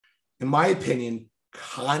in my opinion,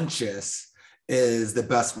 conscious is the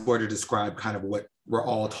best word to describe kind of what we're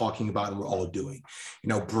all talking about and we're all doing.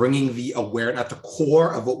 Bringing the awareness at the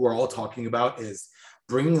core of what we're all talking about is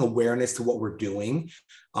bringing awareness to what we're doing,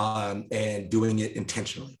 and doing it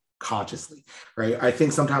intentionally, consciously, right? I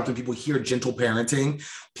think sometimes when people hear gentle parenting,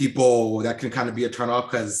 that can kind of be a turnoff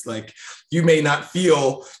because like you may not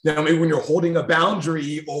feel, maybe when you're holding a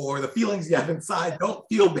boundary or the feelings you have inside don't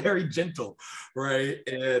feel very gentle, right?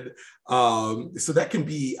 And so that can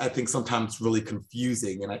be, I think, sometimes really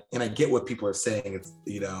confusing. And I get what people are saying. It's,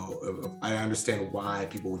 I understand why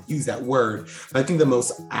people would use that word, but I think the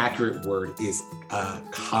most accurate word is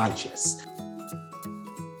conscious.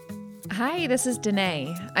 Hi, this is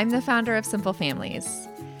Danae. I'm the founder of Simple Families.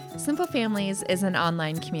 Simple Families is an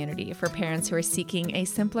online community for parents who are seeking a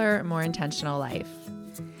simpler, more intentional life.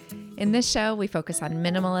 In this show, we focus on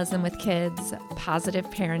minimalism with kids, positive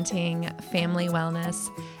parenting, family wellness,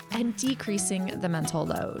 and decreasing the mental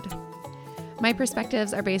load. My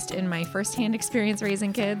perspectives are based in my firsthand experience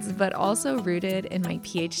raising kids, but also rooted in my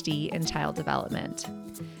PhD in child development.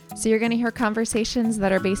 So you're going to hear conversations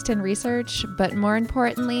that are based in research, but more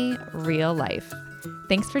importantly, real life.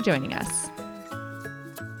 Thanks for joining us.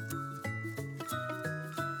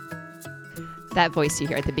 That voice you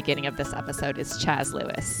hear at the beginning of this episode is Chaz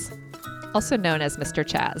Lewis, also known as Mr.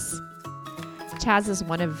 Chaz. Chaz is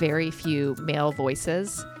one of very few male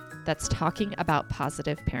voices that's talking about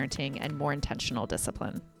positive parenting and more intentional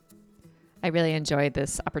discipline. I really enjoyed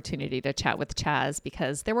this opportunity to chat with Chaz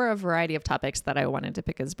because there were a variety of topics that I wanted to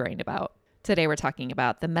pick his brain about. Today, we're talking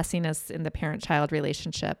about the messiness in the parent-child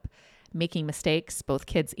relationship, making mistakes, both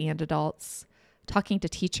kids and adults, talking to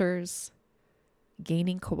teachers,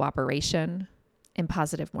 gaining cooperation, and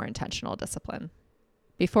positive, more intentional discipline.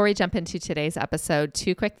 Before we jump into today's episode,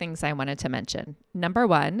 2 quick things I wanted to mention. Number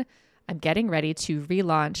 1, I'm getting ready to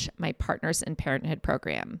relaunch my Partners in Parenthood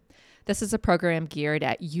program. This is a program geared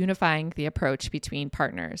at unifying the approach between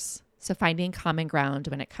partners, so finding common ground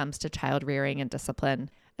when it comes to child rearing and discipline,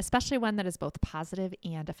 especially one that is both positive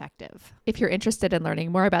and effective. If you're interested in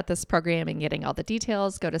learning more about this program and getting all the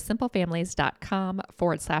details, go to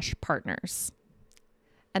simplefamilies.com/partners.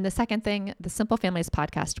 And the second thing, the Simple Families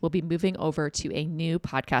podcast will be moving over to a new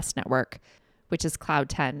podcast network, which is Cloud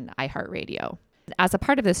 10 iHeartRadio. As a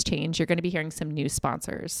part of this change, you're going to be hearing some new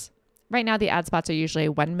sponsors. Right now, the ad spots are usually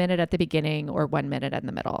 1 minute at the beginning or 1 minute in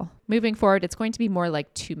the middle. Moving forward, it's going to be more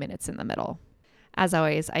like 2 minutes in the middle. As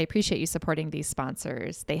always, I appreciate you supporting these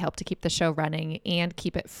sponsors. They help to keep the show running and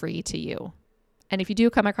keep it free to you. And if you do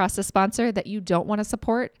come across a sponsor that you don't want to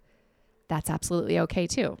support, that's absolutely okay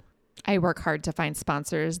too. I work hard to find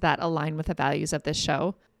sponsors that align with the values of this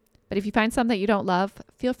show. But if you find some that you don't love,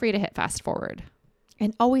 feel free to hit fast forward.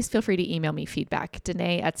 And always feel free to email me feedback,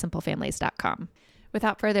 Danae@simplefamilies.com.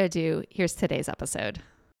 Without further ado, here's today's episode.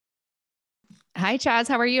 Hi, Chaz.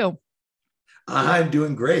 How are you? I'm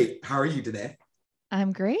doing great. How are you today?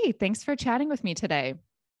 I'm great. Thanks for chatting with me today.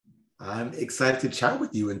 I'm excited to chat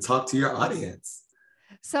with you and talk to your audience.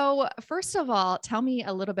 So first of all, tell me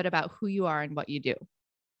a little bit about who you are and what you do.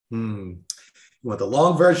 You want the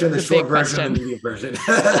long version, the short version, the medium version?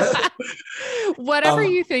 Whatever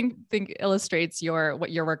you think illustrates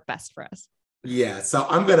what your work best for us. Yeah, so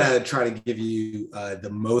I'm going to try to give you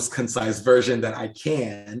the most concise version that I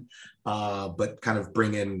can, but kind of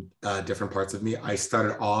bring in different parts of me. I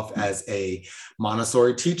started off as a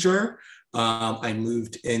Montessori teacher. I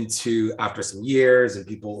moved into, after some years and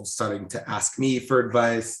people starting to ask me for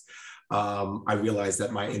advice, I realized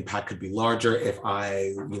that my impact could be larger if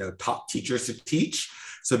I, taught teachers to teach.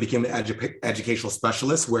 So I became an educational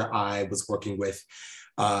specialist where I was working with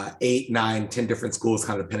 8, 9, 10 different schools,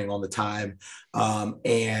 kind of depending on the time,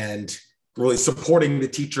 and really supporting the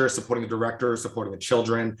teacher, supporting the director, supporting the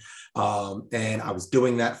children. And I was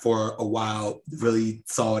doing that for a while, really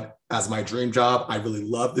saw it as my dream job. I really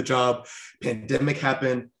loved the job. Pandemic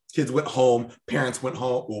happened, kids went home, parents went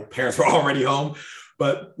home. Well, parents were already home,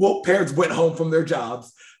 but parents went home from their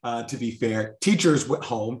jobs, to be fair. Teachers went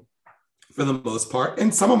home for the most part. And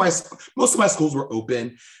most of my schools were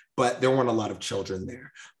open, but there weren't a lot of children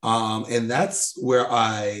there. And that's where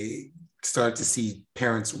I started to see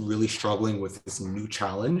parents really struggling with this new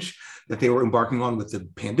challenge that they were embarking on with the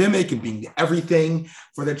pandemic and being everything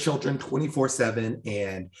for their children 24/7.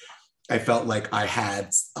 And I felt like I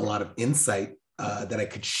had a lot of insight that I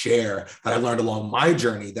could share, that I learned along my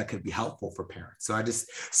journey that could be helpful for parents. So I just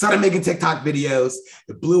started making TikTok videos.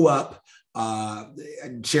 It blew up. I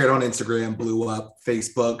shared on Instagram, blew up.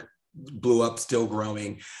 Facebook blew up, still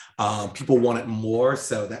growing. People wanted more.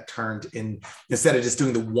 So that turned in, instead of just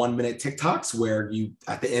doing the 1 minute TikToks where you,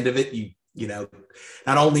 at the end of it, you you know,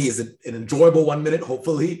 not only is it an enjoyable 1 minute,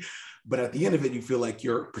 hopefully, but at the end of it, you feel like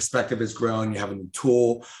your perspective has grown, you have a new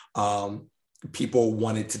tool. People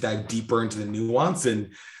wanted to dive deeper into the nuance.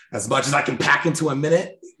 And as much as I can pack into a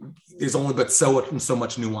minute, there's only but so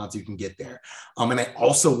much nuance you can get there. And I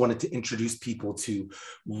also wanted to introduce people to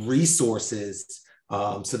resources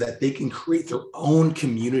so that they can create their own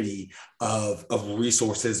community of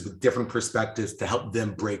resources with different perspectives to help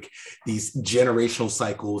them break these generational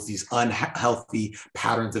cycles, these unhealthy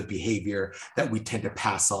patterns of behavior that we tend to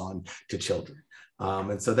pass on to children.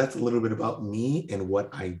 And so that's a little bit about me and what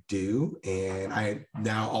I do. And I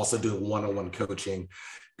now also do one-on-one coaching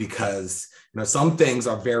because, you know, some things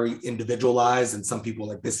are very individualized and some people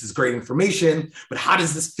are like, this is great information, but how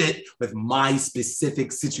does this fit with my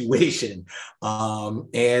specific situation?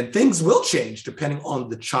 And things will change depending on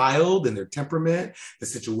the child and their temperament, the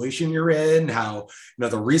situation you're in, how, you know,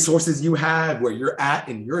 the resources you have, where you're at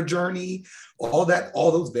in your journey, all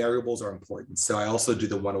those variables are important. So I also do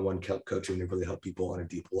the one-on-one coaching to really help people on a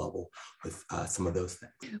deeper level with some of those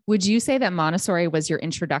things. Would you say that Montessori was your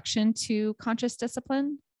introduction to conscious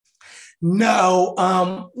discipline?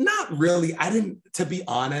 No, not really. To be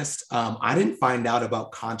honest, I didn't find out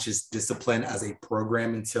about conscious discipline as a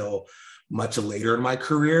program until much later in my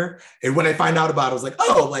career. And when I find out about it, I was like,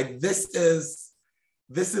 oh, like this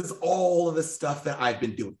is all of the stuff that I've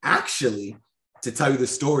been doing. Actually, to tell you the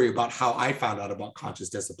story about how I found out about conscious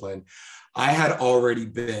discipline, I've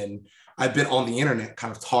been on the internet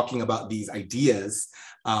kind of talking about these ideas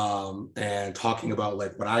and talking about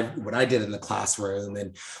like what I did in the classroom. And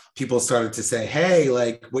then people started to say, hey,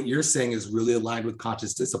 like what you're saying is really aligned with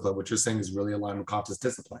conscious discipline. What you're saying is really aligned with conscious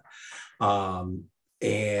discipline.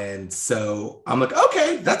 And so I'm like,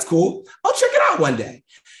 okay, that's cool. I'll check it out one day.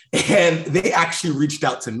 And they actually reached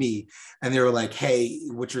out to me and they were like, hey,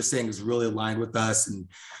 what you're saying is really aligned with us. And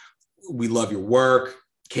we love your work.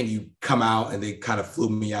 Can you come out? And they kind of flew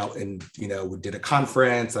me out and, you know, we did a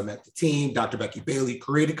conference. I met the team. Dr. Becky Bailey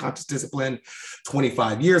created Conscious Discipline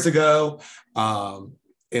 25 years ago.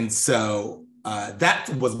 And so that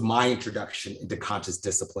was my introduction into conscious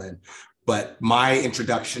discipline. But my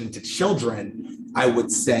introduction to children, I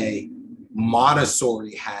would say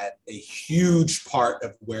Montessori had a huge part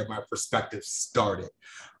of where my perspective started.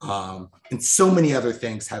 And so many other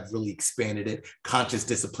things have really expanded it, conscious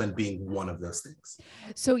discipline being one of those things.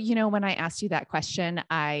 So, you know, when I asked you that question,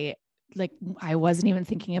 I wasn't even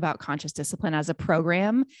thinking about conscious discipline as a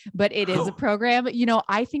program, but it is a program. You know,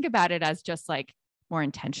 I think about it as just like more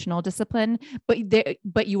intentional discipline,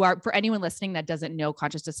 but you are, for anyone listening that doesn't know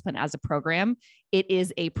conscious discipline as a program, it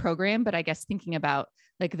is a program, but I guess thinking about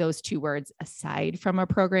like those two words aside from a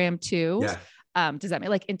program too. Yeah. Does that mean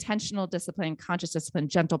like intentional discipline, conscious discipline,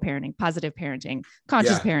 gentle parenting, positive parenting,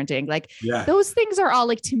 conscious parenting? Like those things are all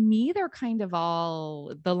like, to me, they're kind of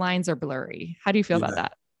all, the lines are blurry. How do you feel about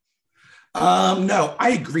that? No,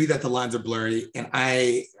 I agree that the lines are blurry. And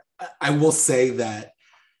I will say that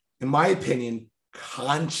in my opinion,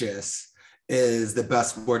 conscious is the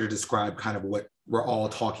best word to describe kind of what we're all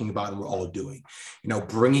talking about and we're all doing. You know,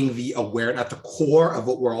 bringing the awareness at the core of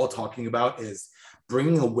what we're all talking about is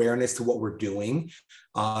bringing awareness to what we're doing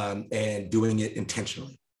and doing it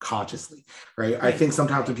intentionally, consciously, right? I think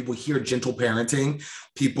sometimes when people hear gentle parenting,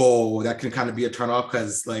 that can kind of be a turnoff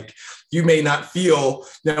because like you may not feel,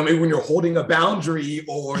 you know, maybe when you're holding a boundary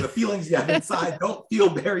or the feelings you have inside don't feel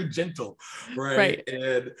very gentle, right?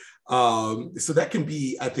 And so that can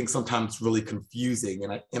be, I think, sometimes really confusing.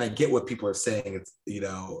 And I get what people are saying. It's, you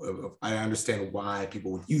know, I understand why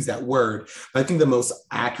people would use that word, but I think the most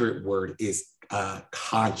accurate word is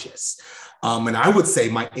conscious. And I would say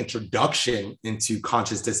my introduction into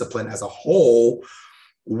conscious discipline as a whole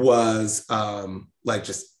was like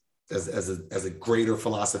just as a greater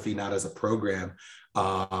philosophy, not as a program,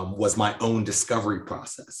 was my own discovery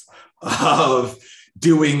process of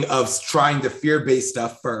trying the fear-based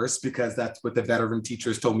stuff first, because that's what the veteran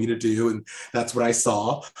teachers told me to do. And that's what I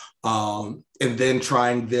saw. And then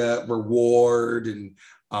trying the reward and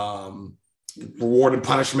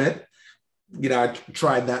punishment. You know, I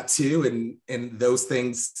tried that too. And those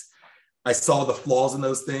things, I saw the flaws in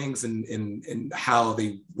those things and how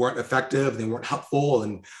they weren't effective, they weren't helpful.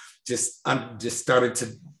 And I just started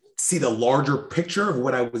to see the larger picture of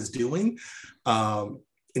what I was doing.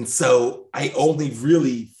 And so I only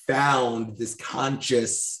really found this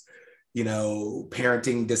conscious, you know,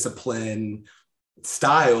 parenting discipline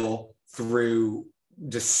style through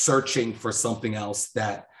just searching for something else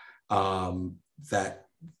that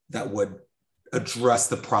would address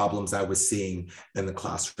the problems I was seeing in the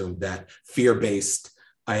classroom, that fear-based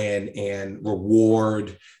and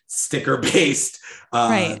reward sticker-based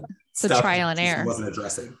So stuff trial and that she error. wasn't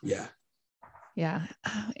addressing. Yeah. Yeah.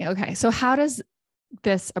 Okay. So how does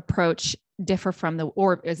this approach differ from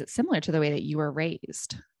or is it similar to the way that you were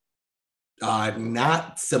raised?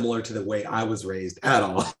 Not similar to the way I was raised at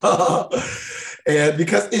all. And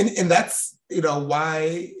because, and that's,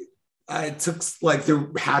 why I took, like, there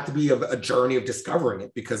had to be a journey of discovering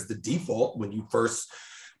it, because the default when you first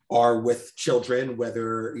are with children,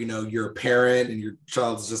 whether, you're a parent and your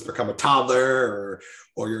child's just become a toddler,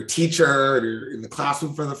 or you're a teacher and you're in the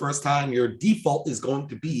classroom for the first time, your default is going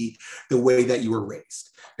to be the way that you were raised.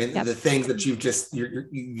 And the things that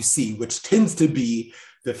you see, which tends to be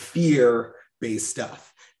the fear-based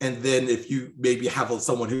stuff. And then if you maybe have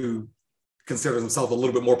someone who considers himself a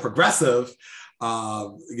little bit more progressive,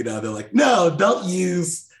 they're like, no, don't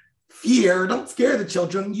use fear. Don't scare the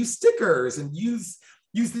children. Use stickers and use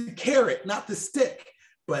the carrot, not the stick.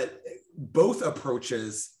 But both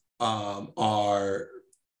approaches are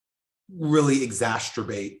really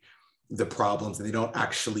exacerbate the problems, and they don't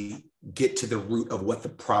actually get to the root of what the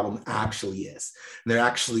problem actually is. And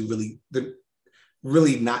they're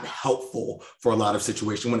really not helpful for a lot of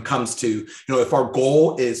situations when it comes to, if our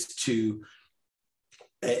goal is to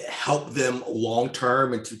help them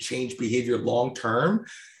long-term and to change behavior long-term,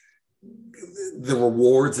 the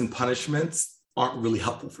rewards and punishments aren't really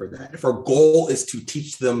helpful for that. If our goal is to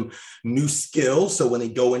teach them new skills, so when they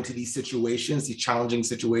go into these situations, these challenging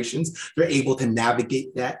situations, they're able to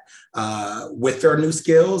navigate that with their new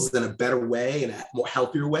skills in a better way, in a more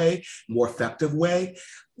healthier way, more effective way,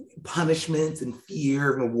 punishments and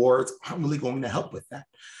fear and rewards aren't really going to help with that.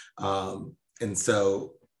 And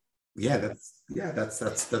so, that's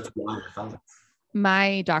why I found it.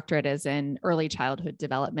 My doctorate is in early childhood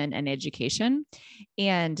development and education.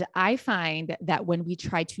 And I find that when we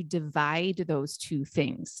try to divide those two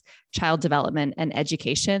things, child development and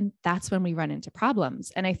education, that's when we run into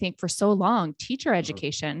problems. And I think for so long, teacher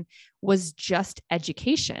education was just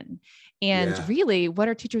education. And really, what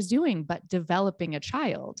are teachers doing but developing a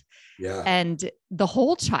child? And the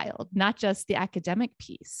whole child, not just the academic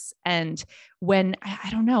piece. And when, I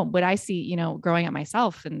don't know, what I see, growing up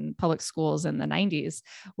myself in public schools in the 90s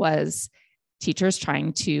was teachers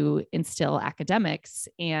trying to instill academics.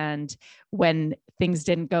 And when things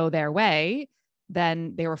didn't go their way,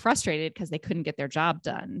 then they were frustrated because they couldn't get their job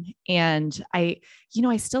done. And I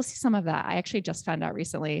still see some of that. I actually just found out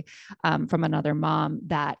recently from another mom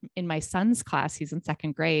that in my son's class, he's in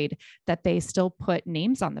second grade, that they still put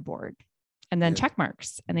names on the board and then check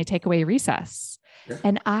marks, and they take away recess.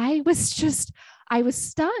 And I was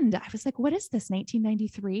stunned. I was like, what is this,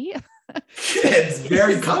 1993? It's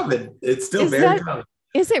very common. It's still very common.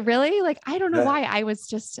 Is it really? Like, I don't know why. I was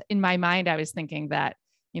just, in my mind, I was thinking that,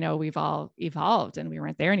 we've all evolved and we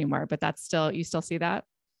weren't there anymore, but you still see that?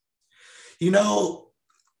 I know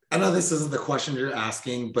this isn't the question you're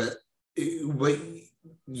asking, but what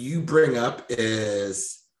you bring up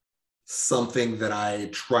is something that I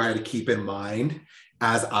try to keep in mind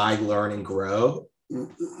as I learn and grow.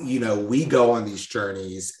 We go on these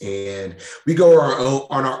journeys and we go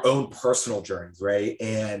on our own personal journeys, right?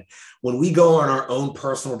 And when we go on our own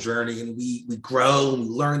personal journey and we grow and we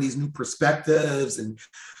learn these new perspectives, and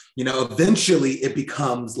eventually it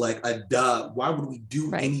becomes like a duh. Why would we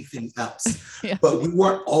do anything else? But we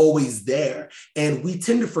weren't always there, and we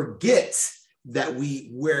tend to forget that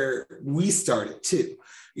where we started too,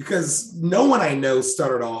 because no one I know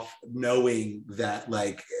started off knowing that,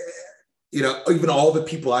 like, even all the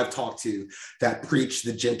people I've talked to that preach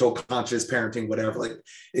the gentle, conscious parenting, whatever, like,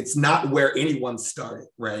 it's not where anyone started,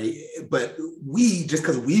 right? But just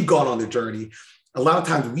because we've gone on the journey, a lot of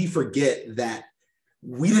times we forget that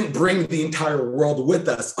we didn't bring the entire world with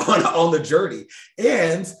us on the journey.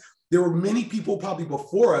 And there were many people probably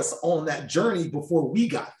before us on that journey before we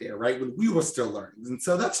got there, right? When we were still learning. And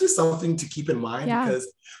so that's just something to keep in mind, because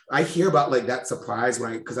I hear about, like, that surprise,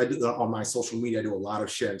 right? Because I do on my social media, I do a lot of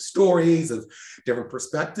sharing stories of different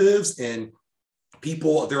perspectives, and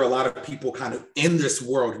there are a lot of people kind of in this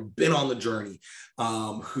world who've been on the journey,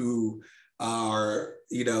 who are,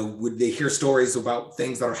 when they hear stories about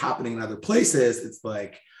things that are happening in other places, it's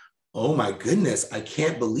like, oh my goodness, I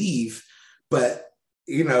can't believe. But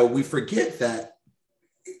we forget that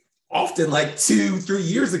often, like 2-3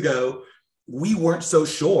 years ago, we weren't so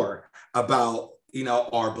sure about,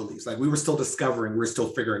 our beliefs. Like, we were still discovering, we're still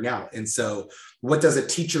figuring out. And so what does a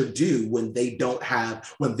teacher do when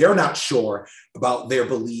they're not sure about their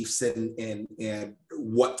beliefs and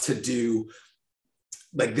what to do,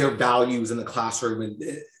 like their values in the classroom? And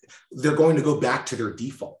they're going to go back to their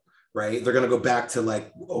default. Right? They're going to go back to,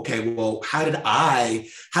 like, okay, well, how did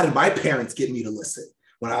my parents get me to listen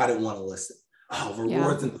when I didn't want to listen? oh, Yeah.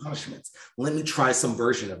 rewards and punishments. Let me try some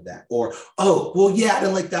version of that. Or, oh, well, yeah, I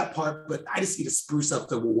didn't like that part, but I just need to spruce up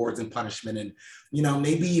the rewards and punishment. And,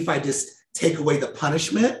 maybe if I just take away the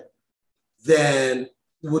punishment, then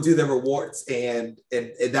we'll do the rewards and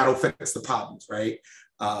that'll fix the problems, right?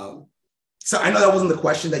 So I know that wasn't the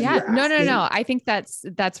question that you were asking. No. I think that's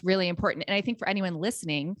really important. And I think for anyone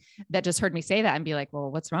listening that just heard me say that and be like, well,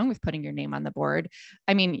 what's wrong with putting your name on the board?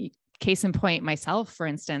 I mean, case in point, myself, for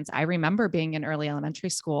instance, I remember being in early elementary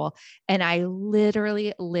school and I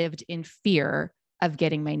literally lived in fear of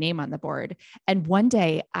getting my name on the board. And one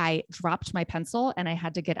day I dropped my pencil and I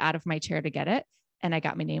had to get out of my chair to get it. And I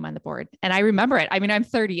got my name on the board and I remember it. I mean, I'm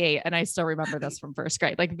 38 and I still remember this from first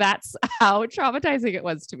grade. Like that's how traumatizing it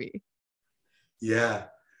was to me. Yeah.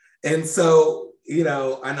 And so,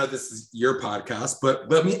 I know this is your podcast, but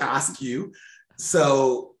let me ask you,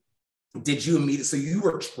 so did you so you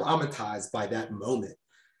were traumatized by that moment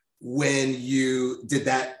when you did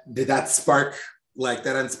that spark, like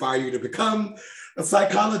that inspire you to become a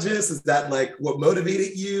psychologist? Is that like what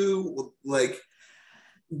motivated you? Like,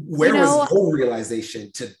 where was your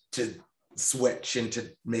realization to switch and to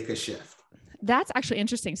make a shift? That's actually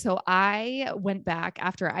interesting. So I went back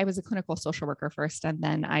after I was a clinical social worker first, and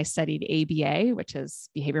then I studied ABA, which is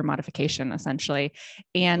behavior modification essentially,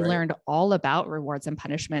 and learned all about rewards and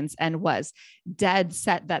punishments and was dead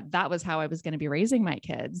set that was how I was going to be raising my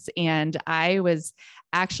kids. And I was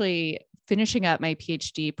actually finishing up my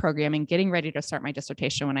PhD program and getting ready to start my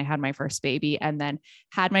dissertation when I had my first baby. And then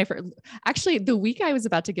had actually the week I was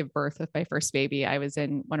about to give birth with my first baby, I was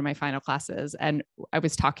in one of my final classes and I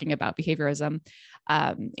was talking about behaviorism.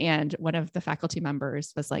 And one of the faculty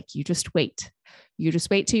members was like, you just wait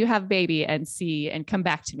till you have a baby and see, and come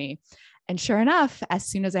back to me. And sure enough, as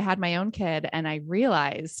soon as I had my own kid and I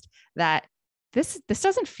realized that this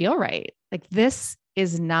doesn't feel right. Like this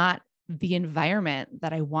is not the environment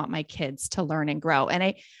that I want my kids to learn and grow. And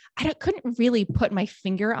I couldn't really put my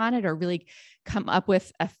finger on it or really come up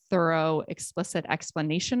with a thorough, explicit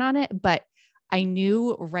explanation on it. But I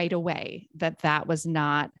knew right away that was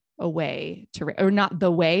not a way or not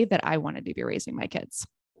the way that I wanted to be raising my kids.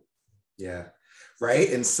 Yeah.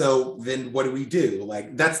 Right. And so then what do we do?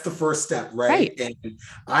 Like, that's the first step, right? And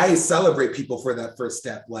I celebrate people for that first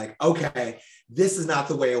step. Like, okay, this is not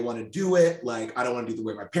the way I want to do it. Like, I don't want to do the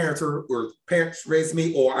way my parents or parents raised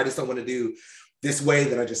me, or I just don't want to do this way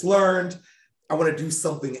that I just learned. I want to do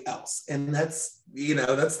something else. And that's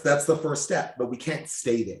the first step, but we can't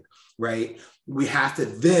stay there, right? We have to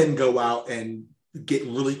then go out and get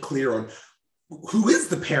really clear on who is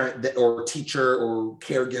the parent that or teacher or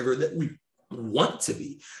caregiver that we want to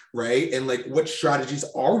be, right? And like, what strategies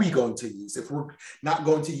are we going to use? If we're not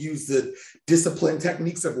going to use the discipline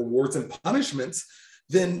techniques of rewards and punishments,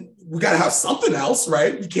 then we got to have something else,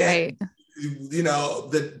 right? We can't,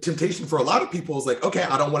 the temptation for a lot of people is like, okay,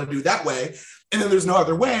 I don't want to do that way. And then there's no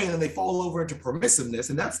other way. And then they fall over into permissiveness.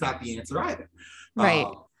 And that's not the answer either. Right.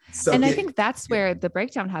 I think that's where the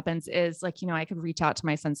breakdown happens is like, I could reach out to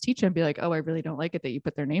my son's teacher and be like, oh, I really don't like it that you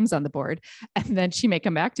put their names on the board. And then she may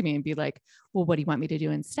come back to me and be like, well, what do you want me to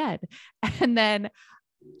do instead? And then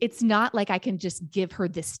it's not like I can just give her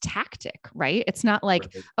this tactic, right? It's not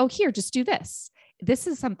like, oh, here, just do this. This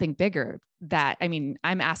is something bigger that,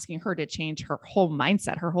 I'm asking her to change her whole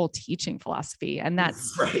mindset, her whole teaching philosophy. And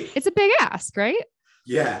that's, It's a big ask, right?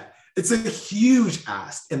 Yeah, it's a huge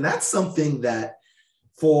ask. And that's something that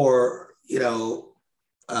for,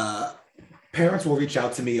 parents will reach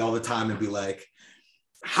out to me all the time and be like,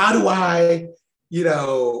 how do I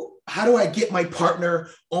get my partner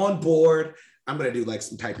on board? I'm going to do like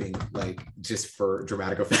some typing, like just for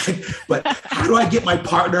dramatic effect, but how do I get my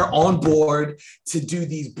partner on board to do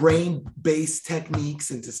these brain-based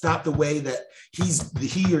techniques and to stop the way that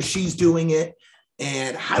he or she's doing it?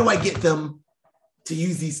 And how do I get them to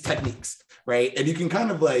use these techniques, right? And you can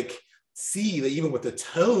kind of like see that even with the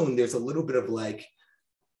tone, there's a little bit of like,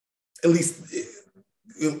 at least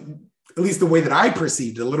the way that I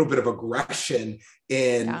perceived, a little bit of aggression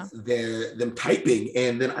in them typing.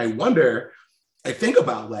 And then I think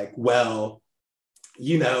about like, well,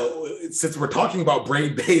 since we're talking about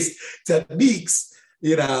brain-based techniques,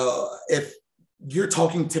 if you're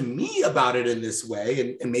talking to me about it in this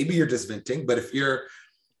way, and maybe you're just venting, but if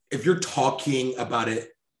you're talking about it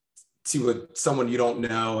to someone you don't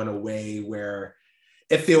know in a way where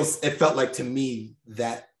it felt like to me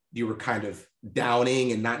that you were kind of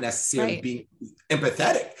downing and not necessarily being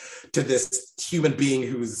empathetic to this human being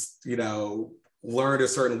who's, learned a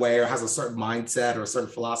certain way or has a certain mindset or a certain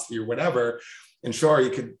philosophy or whatever. And sure, you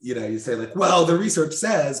could, you say like, well, the research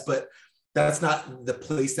says, but that's not the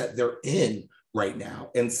place that they're in right now.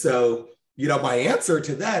 And so my answer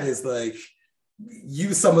to that is like,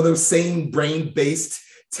 use some of those same brain-based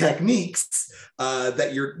techniques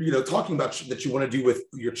that you're, talking about, that you want to do with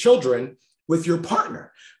your children, with your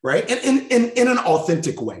partner, right? And in an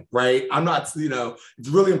authentic way, right? I'm not, it's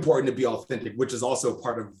really important to be authentic, which is also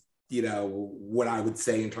part of, what I would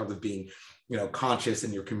say in terms of being, conscious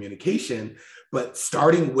in your communication, but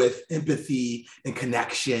starting with empathy and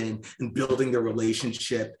connection and building the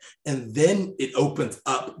relationship. And then it opens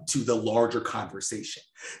up to the larger conversation.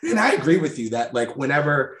 And I agree with you that, like,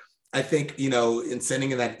 whenever I think, in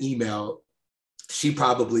sending in that email, she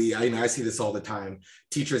probably, I see this all the time.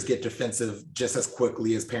 Teachers get defensive just as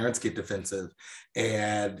quickly as parents get defensive.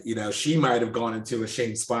 And, she might have gone into a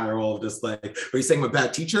shame spiral of just like, are you saying I'm a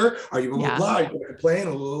bad teacher? Are you blah, blah, blah? Are you going to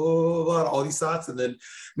complain? Blah, blah, blah, all these thoughts. And then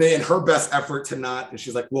in her best effort to not, and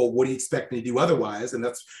she's like, well, what do you expect me to do otherwise? And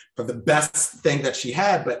that's for the best thing that she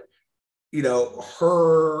had. But,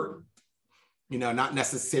 her, not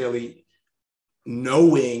necessarily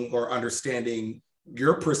knowing or understanding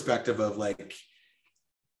your perspective of like,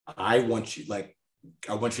 I want you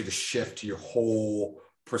to shift your whole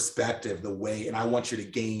perspective, the way, and I want you to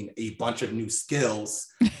gain a bunch of new skills,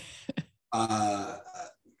 and I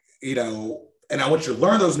want you to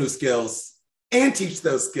learn those new skills and teach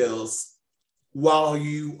those skills while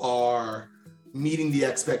you are meeting the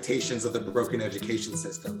expectations of the broken education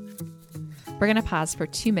system. We're going to pause for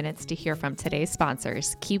 2 minutes to hear from today's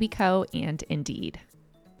sponsors, KiwiCo and Indeed.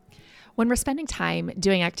 When we're spending time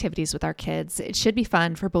doing activities with our kids, it should be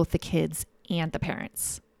fun for both the kids and the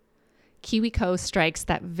parents. KiwiCo strikes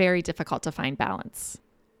that very difficult to find balance.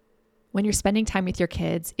 When you're spending time with your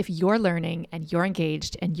kids, if you're learning and you're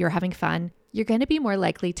engaged and you're having fun, you're going to be more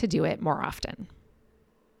likely to do it more often.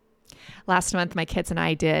 Last month, my kids and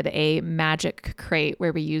I did a magic crate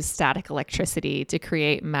where we used static electricity to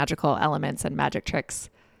create magical elements and magic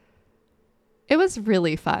tricks. It was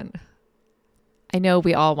really fun. I know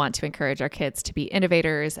we all want to encourage our kids to be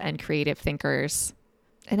innovators and creative thinkers,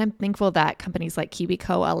 and I'm thankful that companies like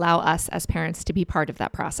KiwiCo allow us as parents to be part of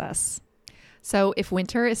that process. So if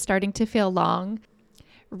winter is starting to feel long,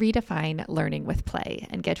 redefine learning with play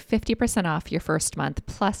and get 50% off your first month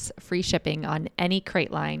plus free shipping on any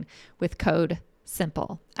crate line with code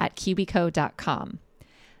SIMPLE at kiwico.com.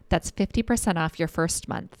 That's 50% off your first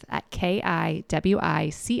month at kiwico.com,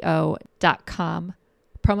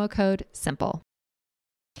 promo code SIMPLE.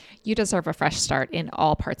 You deserve a fresh start in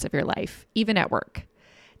all parts of your life, even at work.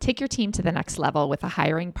 Take your team to the next level with a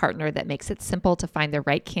hiring partner that makes it simple to find the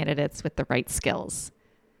right candidates with the right skills.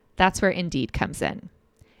 That's where Indeed comes in.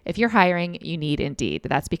 If you're hiring, you need Indeed.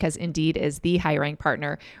 That's because Indeed is the hiring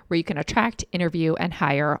partner where you can attract, interview, and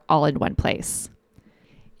hire all in one place.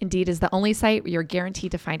 Indeed is the only site where you're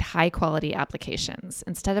guaranteed to find high-quality applications.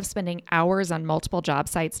 Instead of spending hours on multiple job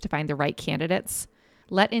sites to find the right candidates,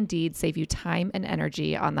 let Indeed save you time and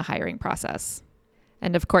energy on the hiring process.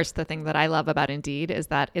 And of course, the thing that I love about Indeed is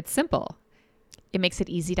that it's simple. It makes it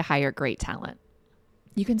easy to hire great talent.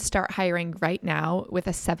 You can start hiring right now with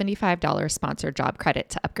a $75 sponsored job credit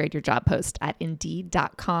to upgrade your job post at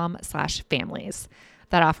Indeed.com/families.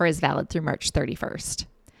 That offer is valid through March 31st.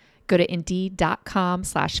 Go to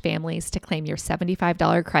Indeed.com/families to claim your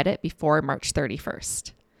 $75 credit before March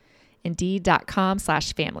 31st.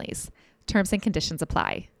 Indeed.com/families. Terms and conditions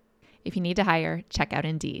apply. If you need to hire, check out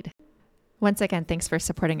Indeed. Once again, thanks for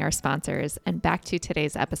supporting our sponsors. And back to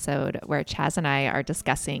today's episode where Chaz and I are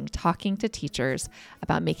discussing talking to teachers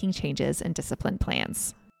about making changes in discipline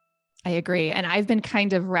plans. I agree. And I've been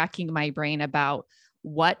kind of racking my brain about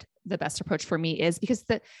what the best approach for me is, because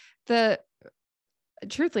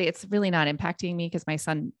truthfully, it's really not impacting me because my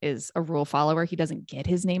son is a rule follower. He doesn't get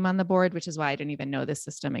his name on the board, which is why I didn't even know this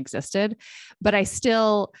system existed. But I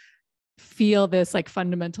still feel this like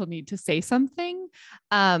fundamental need to say something.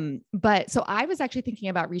 But so I was actually thinking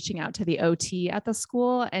about reaching out to the OT at the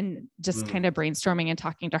school and just kind of brainstorming and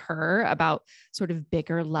talking to her about sort of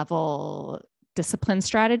bigger level discipline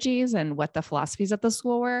strategies and what the philosophies at the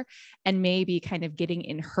school were, and maybe kind of getting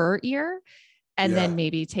in her ear and then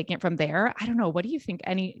maybe taking it from there. I don't know. What do you think?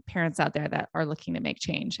 Any parents out there that are looking to make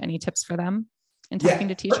change, any tips for them in talking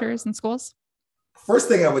to teachers in schools? First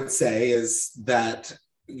thing I would say is that,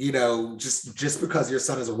 just because your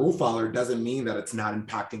son is a rule follower doesn't mean that it's not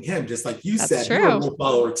impacting him. Just like you said, you're a rule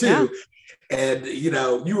follower too. Yeah. And,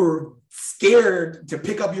 you were scared to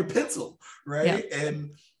pick up your pencil, right? Yeah.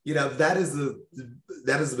 And, that is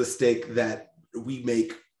a mistake that we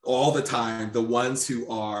make all the time. The ones who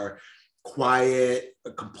are, quiet,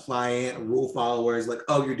 compliant, rule followers, like,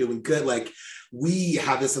 oh, you're doing good. Like, we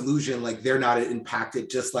have this illusion like they're not impacted,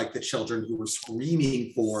 just like the children who were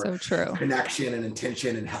screaming for so true. connection and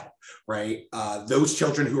attention and help, right? Those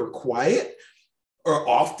children who are quiet are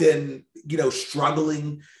often,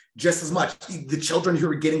 struggling just as much. The children who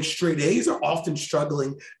are getting straight A's are often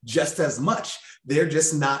struggling just as much. They're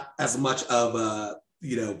just not as much of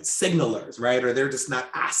signalers, right? Or they're just not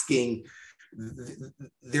asking.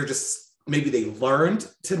 They're just, maybe they learned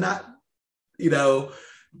to not,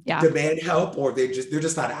 demand help, or they're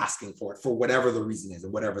just not asking for it for whatever the reason is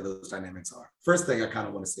and whatever those dynamics are. First thing I kind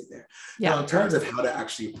of want to say there. Now, in terms of how to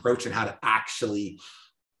actually approach and how to actually,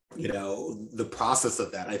 the process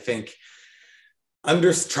of that, I think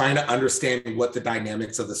trying to understand what the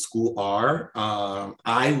dynamics of the school are.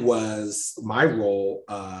 My role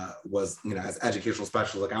was, as educational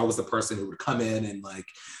specialist, like I was the person who would come in and like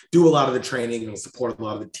do a lot of the training and support a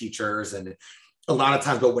lot of the teachers. And a lot of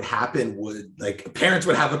times what would happen would, like, parents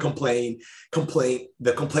would have a complaint,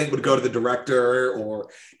 the complaint would go to the director or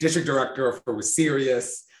district director if it was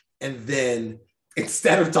serious. And then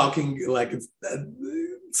instead of talking, like,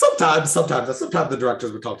 sometimes the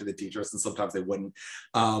directors would talk to the teachers and sometimes they wouldn't.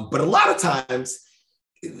 But a lot of times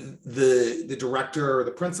the director or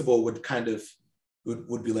the principal would kind of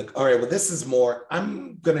would be like, all right, well, this is more,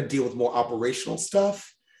 I'm going to deal with more operational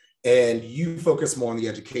stuff and you focus more on the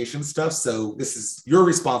education stuff. So this is your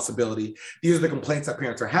responsibility. These are the complaints that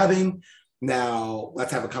parents are having. Now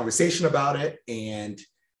let's have a conversation about it. And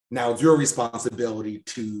now it's your responsibility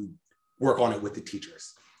to work on it with the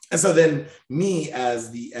teachers. And so then me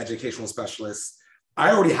as the educational specialist,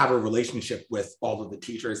 I already have a relationship with all of the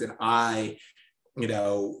teachers, and I,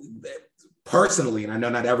 personally, and I know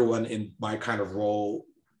not everyone in my kind of role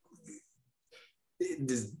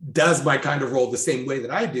does my kind of role the same way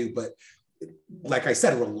that I do, but like I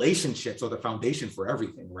said, relationships are the foundation for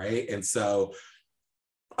everything, right? And so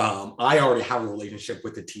I already have a relationship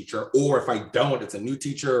with the teacher, or if I don't, it's a new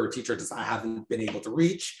teacher or a teacher that I haven't been able to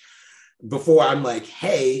reach. Before I'm like,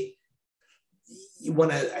 hey,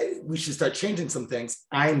 we should start changing some things,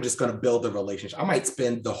 I'm just going to build a relationship. I might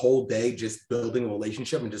spend the whole day just building a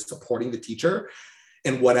relationship and just supporting the teacher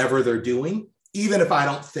in whatever they're doing, even if I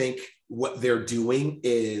don't think what they're doing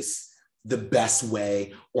is the best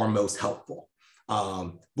way or most helpful.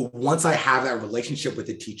 But once I have that relationship with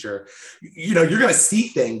the teacher, you're going to see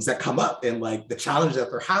things that come up and like the challenge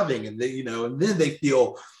that they're having, and they, and then they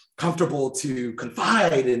feel comfortable to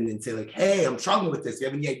confide and say like, hey, I'm struggling with this. You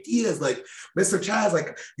have any ideas? Like, Mr. Chaz,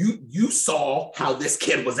 like you saw how this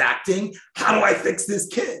kid was acting. How do I fix this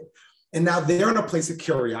kid? And now they're in a place of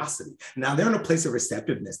curiosity. Now they're in a place of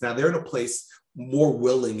receptiveness. Now they're in a place more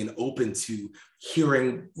willing and open to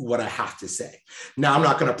hearing what I have to say. Now I'm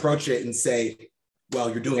not going to approach it and say,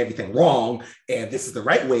 well, you're doing everything wrong and this is the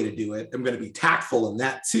right way to do it. I'm going to be tactful in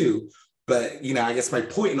that too. But, I guess my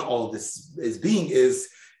point in all of this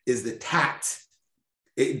is the tact.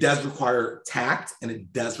 It does require tact and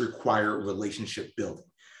it does require relationship building.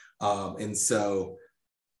 And so,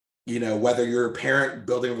 whether you're a parent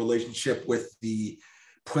building a relationship with the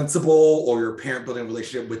principal, or you're a parent building a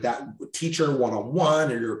relationship with that teacher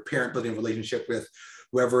one-on-one, or you're a parent building a relationship with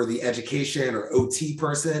whoever the education or OT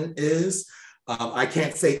person is, I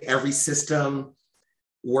can't say every system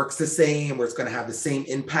works the same or it's going to have the same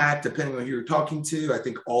impact depending on who you're talking to. I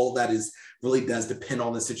think all of that really does depend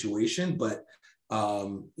on the situation, but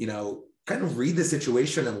kind of read the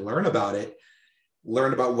situation and learn about it.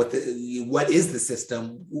 Learn about what is the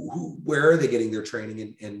system, where are they getting their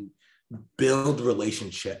training, and build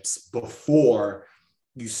relationships before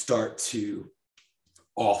you start to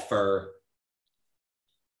offer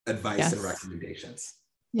advice and recommendations.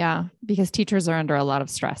 Yeah, because teachers are under a lot of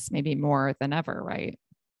stress, maybe more than ever, right?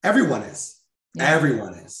 Everyone is. Yeah.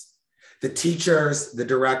 Everyone is. The teachers, the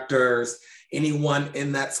directors, anyone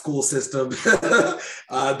in that school system,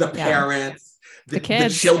 the parents, the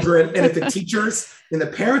kids, the children. And if the teachers and the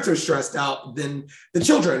parents are stressed out, then the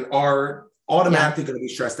children are automatically going to be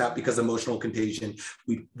stressed out, because emotional contagion,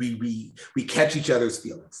 we catch each other's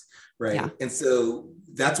feelings, right? Yeah. And so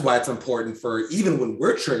that's why it's important for, even when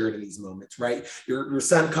we're triggered in these moments, right? Your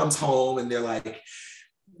son comes home and they're like,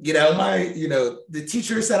 the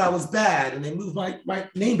teacher said I was bad and they moved my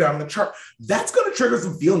name down on the chart. That's going to trigger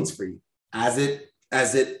some feelings for you, as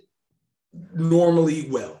it normally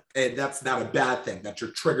will. And that's not a bad thing, that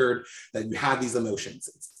you're triggered, that you have these emotions.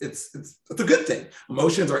 It's a good thing.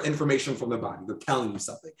 Emotions are information from the body. They're telling you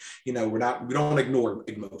something. We don't ignore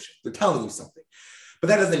emotion. They're telling you something. But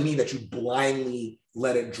that doesn't mean that you blindly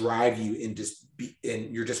let it drive you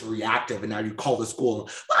and you're just reactive. And now you call the school.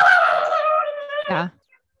 Yeah.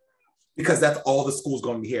 because that's all the school's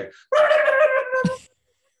going to hear.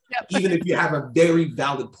 Yep. Even if you have a very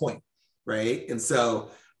valid point, right? And so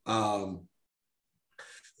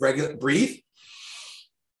breathe,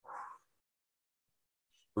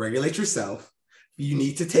 regulate yourself. You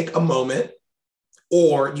need to take a moment,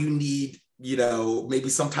 or you need, maybe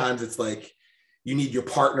sometimes it's like you need your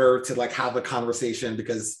partner to like have a conversation,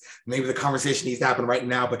 because maybe the conversation needs to happen right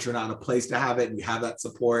now, but you're not in a place to have it, and you have that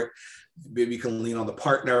support. Maybe you can lean on the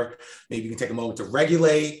partner. Maybe you can take a moment to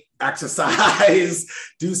regulate, exercise,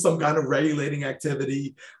 do some kind of regulating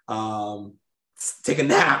activity, take a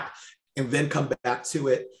nap, and then come back to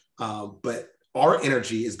it. But our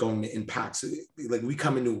energy is going to impact. So like we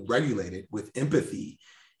come into regulated with empathy,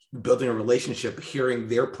 building a relationship, hearing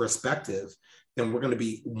their perspective, then we're going to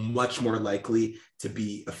be much more likely to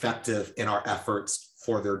be effective in our efforts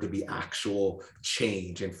for there to be actual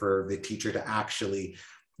change, and for the teacher to actually,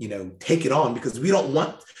 take it on, because we don't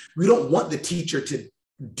want the teacher to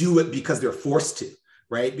do it because they're forced to,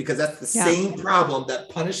 right? Because that's the same problem that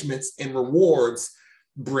punishments and rewards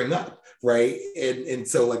bring up, right? And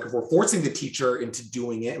so like if we're forcing the teacher into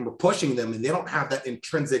doing it and we're pushing them and they don't have that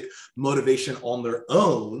intrinsic motivation on their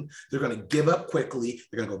own, they're going to give up quickly.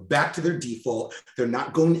 They're going to go back to their default. They're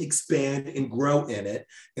not going to expand and grow in it.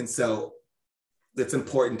 And so it's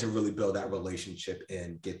important to really build that relationship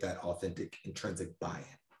and get that authentic intrinsic buy-in.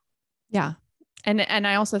 Yeah. And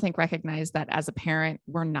I also think recognize that as a parent,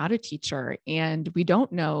 we're not a teacher, and we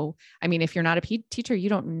don't know. I mean, if you're not a teacher, you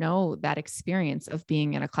don't know that experience of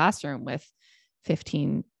being in a classroom with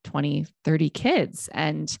 15, 20, 30 kids,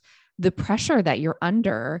 and the pressure that you're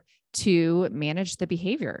under to manage the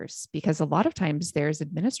behaviors, because a lot of times there's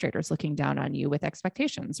administrators looking down on you with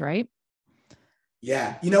expectations, right?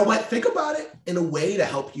 Yeah. You know what? Think about it in a way to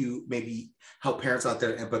help you, maybe help parents out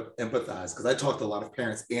there empathize. Because I talk to a lot of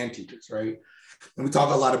parents and teachers, right? And we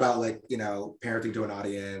talk a lot about like, parenting to an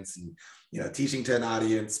audience and, teaching to an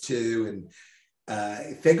audience too.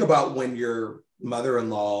 And think about when your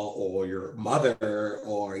mother-in-law or your mother,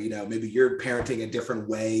 or, maybe you're parenting a different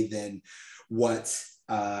way than what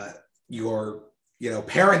your,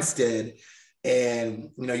 parents did.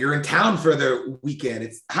 And, you're in town for the weekend,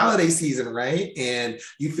 it's holiday season, right? And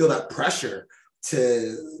you feel that pressure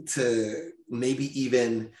to maybe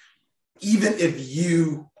even if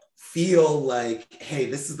you feel like, hey,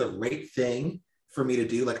 this is the right thing for me to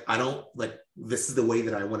do. Like, I don't like, this is the way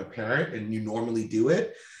that I want to parent, and you normally do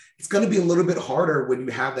it. It's going to be a little bit harder when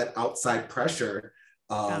you have that outside pressure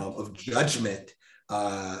of judgment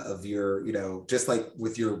of your, just like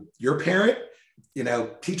with your parent,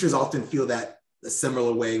 teachers often feel that a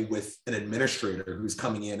similar way with an administrator who's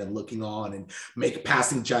coming in and looking on and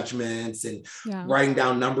passing judgments and writing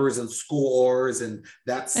down numbers and scores, and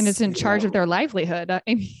it's in charge of their livelihood. I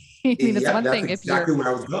mean, it's one thing if exactly where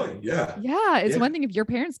I was going. It's one thing if your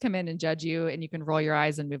parents come in and judge you and you can roll your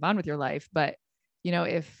eyes and move on with your life. But,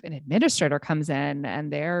 if an administrator comes in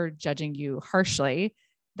and they're judging you harshly,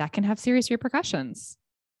 that can have serious repercussions.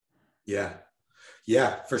 Yeah,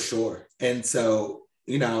 for sure. And so,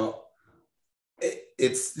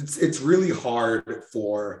 it's really hard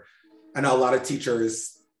for, I know a lot of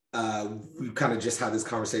teachers, we kind of just had this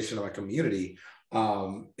conversation in my community.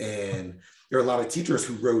 And there are a lot of teachers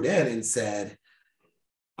who wrote in and said,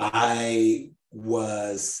 I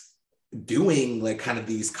was doing like kind of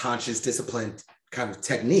these conscious discipline kind of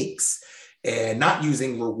techniques and not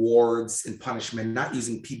using rewards and punishment, not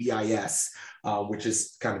using PBIS, which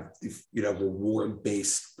is kind of,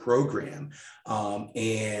 reward-based program.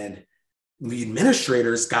 And the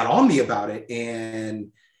administrators got on me about it. And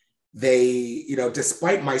they,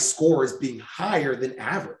 despite my scores being higher than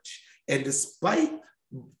average, and despite,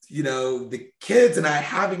 the kids and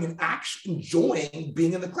I enjoying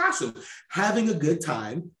being in the classroom, having a good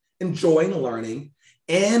time, enjoying learning,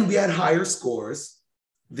 and we had higher scores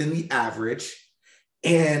than the average.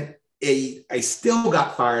 And I still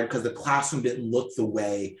got fired because the classroom didn't look the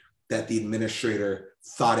way that the administrator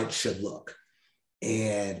thought it should look.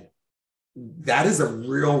 And that is a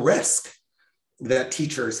real risk that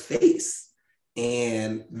teachers face.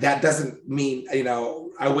 And that doesn't mean,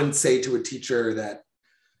 I wouldn't say to a teacher that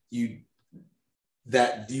you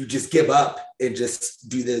just give up and just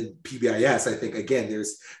do the PBIS. I think, again,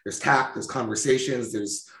 there's tact, there's conversations,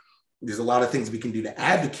 there's a lot of things we can do to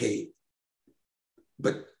advocate,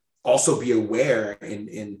 but also be aware.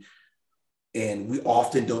 And we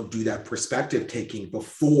often don't do that perspective taking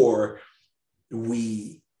before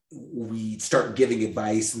we start giving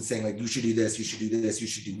advice and saying like, you should do this, you should do this, you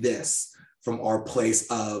should do this, from our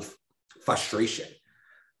place of frustration.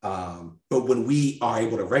 But when we are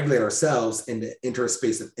able to regulate ourselves and to enter a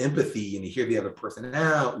space of empathy and to hear the other person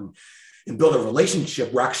out and build a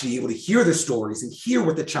relationship, we're actually able to hear the stories and hear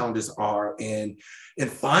what the challenges are and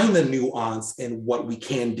find the nuance in what we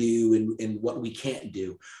can do and what we can't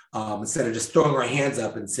do, instead of just throwing our hands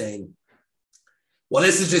up and saying, well,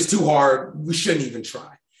 this is just too hard, we shouldn't even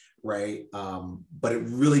try, right? But it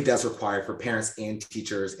really does require for parents and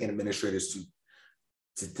teachers and administrators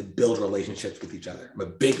to build relationships with each other. I'm a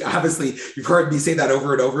big, obviously, you've heard me say that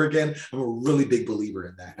over and over again. I'm a really big believer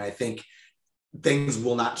in that. And I think things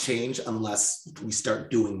will not change unless we start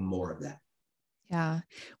doing more of that. Yeah,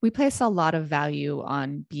 we place a lot of value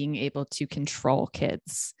on being able to control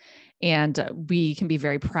kids. And we can be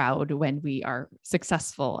very proud when we are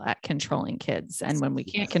successful at controlling kids. And when we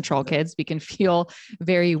can't control kids, we can feel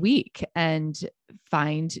very weak and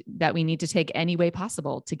find that we need to take any way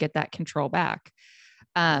possible to get that control back.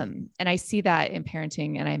 And I see that in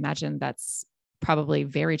parenting, and I imagine that's probably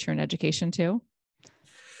very true in education too.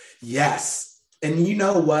 Yes. And you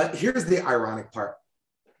know what? Here's the ironic part.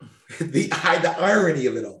 the irony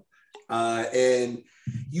of it all. And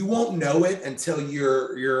you won't know it until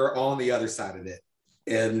you're on the other side of it.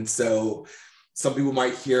 And so some people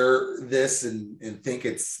might hear this and think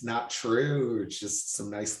it's not true, or it's just some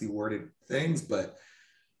nicely worded things, but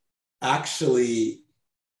actually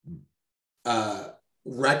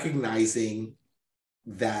recognizing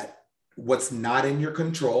that what's not in your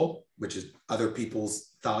control, which is other people's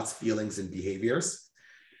thoughts, feelings, and behaviors,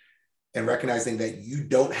 and recognizing that you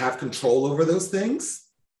don't have control over those things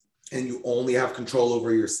and you only have control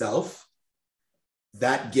over yourself,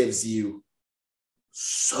 that gives you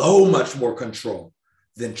so much more control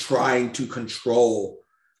than trying to control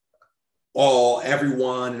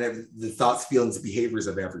everyone and the thoughts, feelings, and behaviors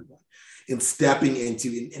of everyone. And stepping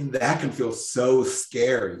into, and that can feel so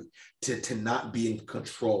scary to not be in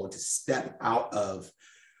control, to step out of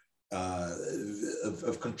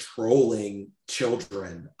controlling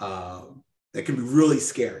children. That can be really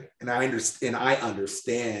scary. And I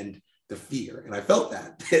understand the fear, and I felt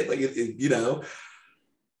that,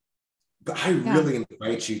 but I really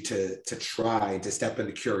invite you to try to step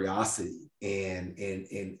into curiosity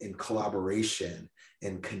and collaboration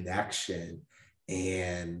and connection,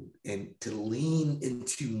 and to lean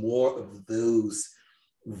into more of those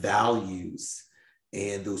values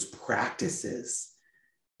and those practices.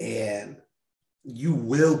 And you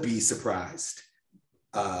will be surprised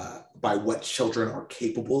by what children are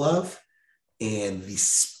capable of and the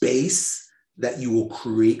space that you will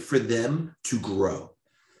create for them to grow.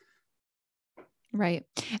 Right.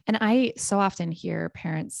 And I so often hear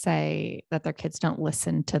parents say that their kids don't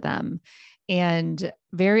listen to them. And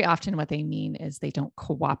very often what they mean is they don't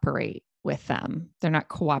cooperate with them. They're not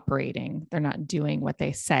cooperating. They're not doing what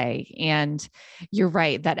they say. And you're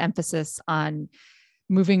right, that emphasis on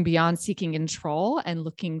moving beyond seeking control and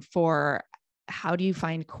looking for how do you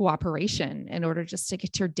find cooperation in order just to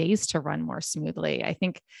get your days to run more smoothly. I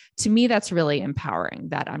think to me, that's really empowering,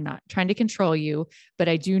 that I'm not trying to control you, but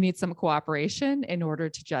I do need some cooperation in order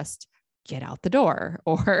to just get out the door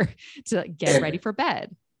or to get ready for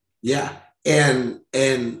bed. Yeah. And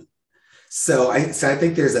so I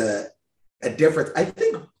think there's a difference. I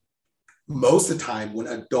think most of the time when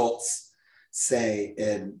adults say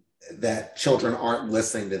that children aren't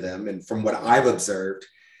listening to them, and from what I've observed,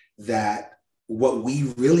 that what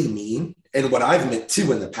we really mean, and what I've meant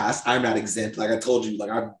too in the past, I'm not exempt. Like I told you, like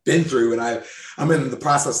I've been through, and I'm in the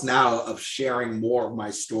process now of sharing more of my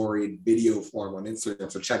story in video form on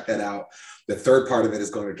Instagram. So check that out. The third part of it is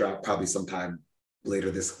going to drop probably sometime later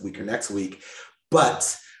this week or next week.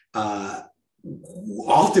 But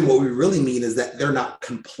often what we really mean is that they're not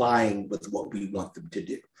complying with what we want them to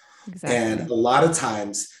do. Exactly. And a lot of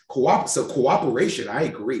times cooperation, I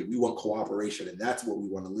agree. We want cooperation, and that's what we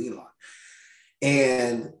want to lean on.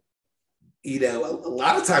 And, a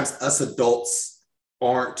lot of times us adults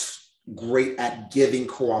aren't great at giving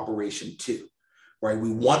cooperation too, right?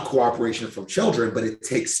 We want cooperation from children, but it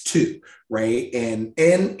takes two, right? And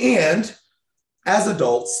as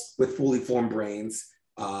adults with fully formed brains,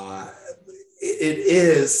 the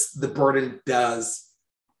burden does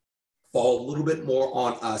fall a little bit more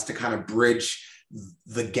on us to kind of bridge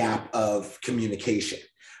the gap of communication,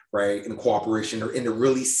 right? And cooperation, and to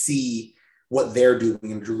really see what they're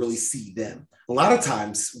doing and to really see them. A lot of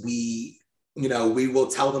times we will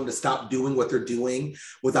tell them to stop doing what they're doing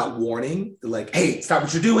without warning, like, hey, stop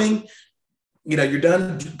what you're doing. You're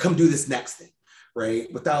done, come do this next thing,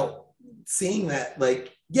 right? Without seeing that,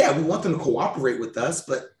 like, yeah, we want them to cooperate with us,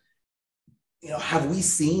 but have we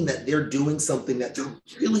seen that they're doing something that they're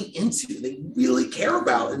really into, they really care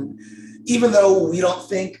about, and even though we don't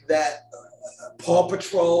think that Paw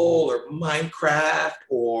Patrol or Minecraft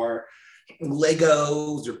or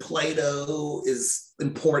Legos or Play-Doh is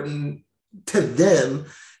important to them,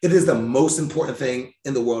 it is the most important thing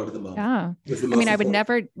in the world at the moment. Yeah. I mean, I would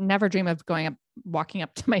never dream of walking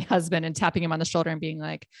up to my husband and tapping him on the shoulder and being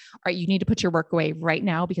like, all right, you need to put your work away right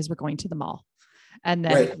now because we're going to the mall. And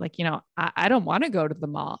then like, I don't want to go to the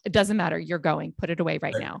mall. It doesn't matter. You're going, put it away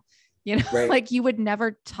right now. Like you would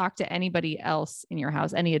never talk to anybody else in your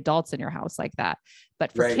house, any adults in your house like that.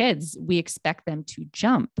 But for kids, we expect them to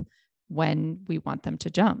jump when we want them to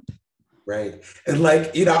jump. Right. And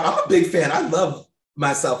like, I'm a big fan. I love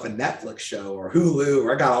myself a Netflix show or Hulu,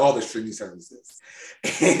 or I got all the streaming services.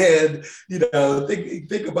 And,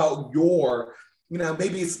 think about your,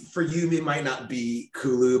 maybe it's for you, it might not be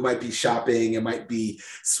Hulu, it might be shopping, it might be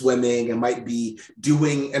swimming, it might be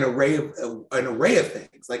doing an array of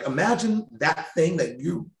things. Like imagine that thing that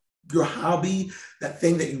your hobby, that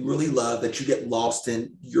thing that you really love, that you get lost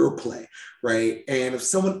in your play, right? And if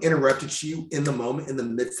someone interrupted you in the moment, in the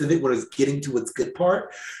midst of it, when it's getting to its good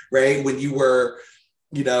part, right? When you were,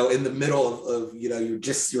 in the middle of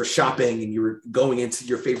you're shopping and you were going into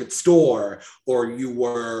your favorite store, or you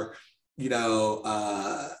were,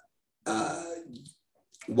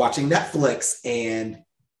 watching Netflix and,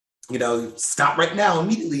 stop right now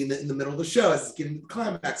immediately in the middle of the show as it's getting to the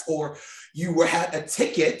climax, or you had a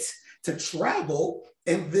ticket to travel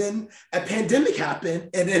and then a pandemic happened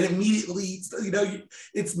and then immediately,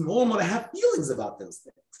 it's normal to have feelings about those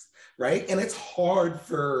things, right? And it's hard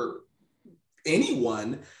for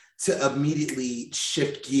anyone to immediately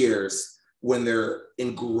shift gears when they're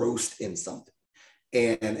engrossed in something.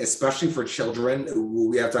 And especially for children,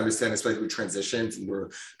 we have to understand, especially with transitions, and we're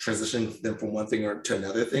transitioning them from one thing to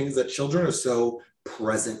another thing, is that children are so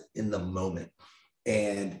present in the moment.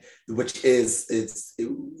 And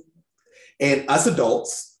and us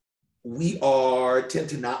adults, we tend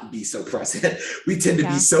to not be so present. We tend to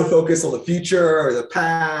be so focused on the future or the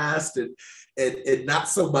past and not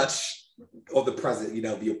so much of the present,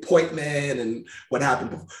 the appointment and what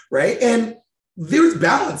happened before, right? And there's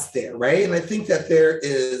balance there, right? And I think that there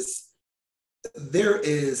is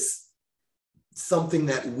something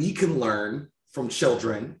that we can learn from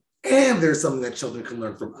children, and there's something that children can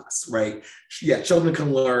learn from us, right? Yeah, children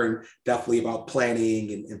can learn definitely about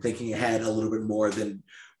planning and thinking ahead a little bit more than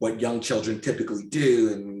what young children typically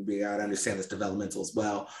do, and we gotta understand this developmental as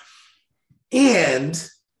well. And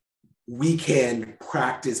we can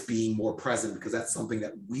practice being more present, because that's something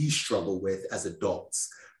that we struggle with as adults,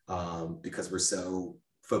 because we're so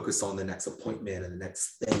focused on the next appointment and the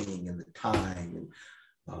next thing and the time. And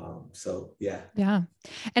Yeah.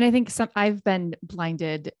 And I think I've been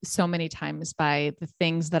blinded so many times by the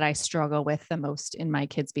things that I struggle with the most in my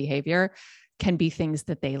kids' behavior can be things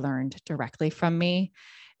that they learned directly from me.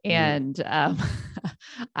 And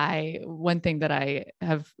one thing that I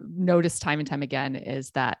have noticed time and time again is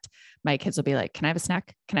that my kids will be like, can I have a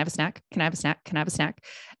snack? Can I have a snack? Can I have a snack? Can I have a snack?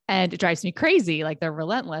 And it drives me crazy. Like they're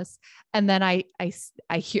relentless. And then I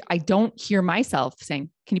don't hear myself saying,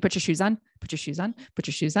 can you put your shoes on? Put your shoes on, put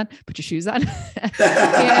your shoes on, put your shoes on.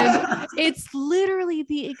 And it's literally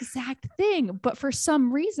the exact thing. But for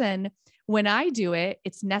some reason, when I do it,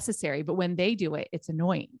 it's necessary. But when they do it, it's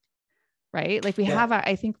annoying. Right? Like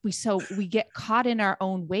I think we get caught in our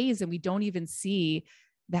own ways and we don't even see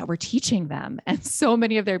that we're teaching them. And so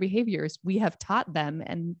many of their behaviors we have taught them,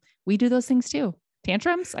 and we do those things too.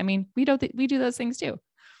 Tantrums. I mean, we do those things too.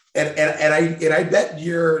 And I bet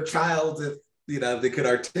your child, if they could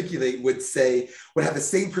articulate, would have the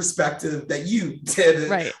same perspective that you did.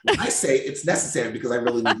 Right. When I say it's necessary because I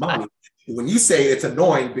really need mommy. When you say it's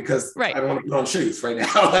annoying because I don't want to put on shoes right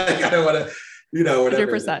now. Like I don't want to,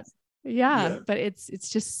 whatever. 100%. Yeah. But it's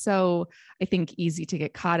just so, I think, easy to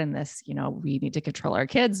get caught in this, we need to control our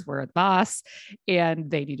kids. We're the boss and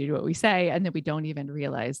they need to do what we say. And then we don't even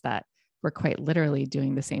realize that we're quite literally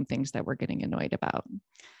doing the same things that we're getting annoyed about.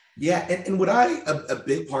 Yeah. And what a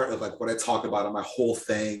big part of like what I talk about on my whole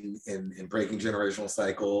thing in breaking generational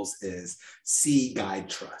cycles is see, guide,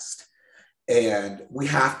 trust. And we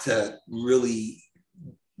have to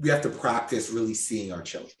practice really seeing our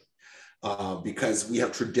children. Because we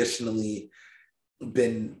have traditionally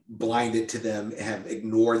been blinded to them, have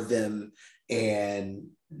ignored them, and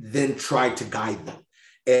then tried to guide them.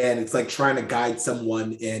 And it's like trying to guide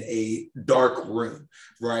someone in a dark room,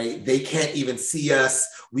 right? They can't even see us.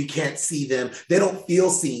 We can't see them. They don't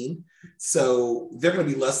feel seen. So they're going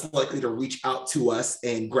to be less likely to reach out to us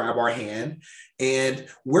and grab our hand. And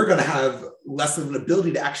we're going to have less of an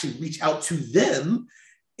ability to actually reach out to them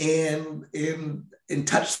and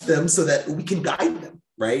touch them so that we can guide them,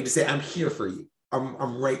 right? To say, I'm here for you.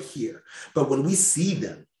 I'm right here. But when we see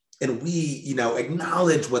them and we,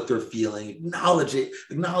 acknowledge what they're feeling, acknowledge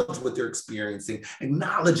what they're experiencing,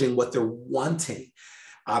 acknowledging what they're wanting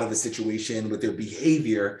out of a situation with their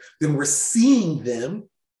behavior, then we're seeing them,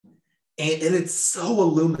 and it's so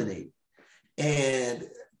illuminating. And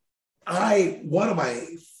one of my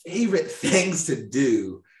favorite things to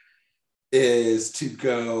do is to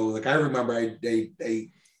go, like, I remember I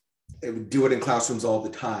would do it in classrooms all the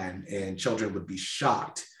time, and children would be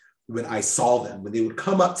shocked when I saw them, when they would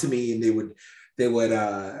come up to me and they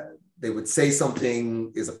would say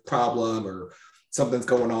something is a problem or something's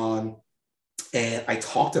going on. And I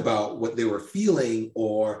talked about what they were feeling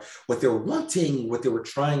or what they were wanting, what they were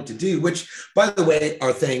trying to do, which, by the way,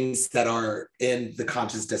 are things that are in the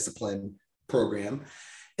conscious discipline program.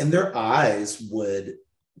 And their eyes would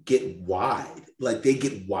get wide, like they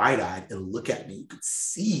get wide-eyed and look at me. You could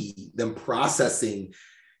see them processing,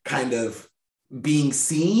 kind of being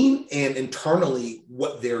seen, and internally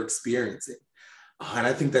what they're experiencing. And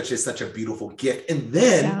I think that's just such a beautiful gift. And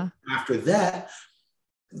then after that,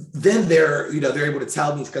 then they're able to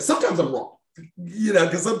tell me, because sometimes I'm wrong,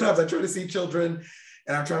 because sometimes I try to see children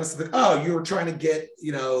and I'm trying to say, oh, you were trying to get,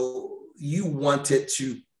 you wanted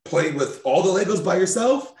to play with all the Legos by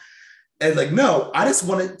yourself. And like, no, I just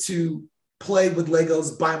wanted to play with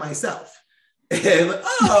Legos by myself. And like,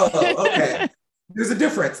 oh, okay. There's a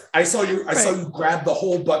difference. I saw you grab the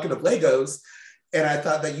whole bucket of Legos, and I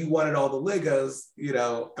thought that you wanted all the Legos,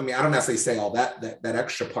 I mean, I don't necessarily say all that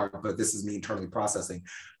extra part, but this is me internally processing.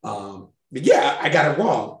 But yeah, I got it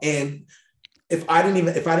wrong. And if I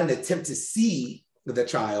didn't attempt to see the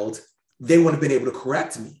child, they wouldn't have been able to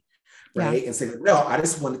correct me, right? Yeah. And say, no, I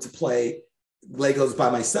just wanted to play Legos by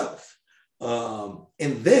myself.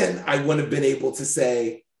 And then I wouldn't have been able to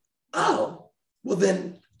say, oh, well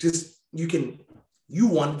then you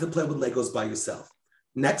wanted to play with Legos by yourself.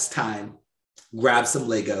 Next time, grab some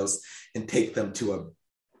Legos and take them to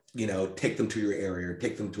your area, or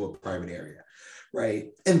take them to a private area,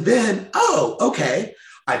 right? And then, oh, okay,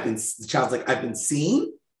 the child's like, I've been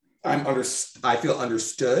seen, I feel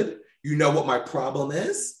understood, you know what my problem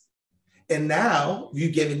is, and now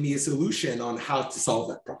you've given me a solution on how to solve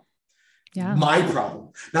that problem. Yeah. My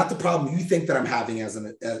problem, not the problem you think that I'm having as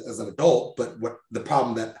an adult, but what the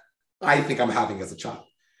problem that I think I'm having as a child.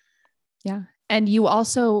 Yeah. And you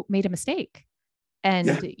also made a mistake,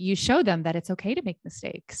 and you show them that it's okay to make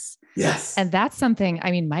mistakes. Yes. And that's something,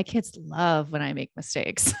 I mean, my kids love when I make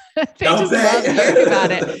mistakes. They just love hearing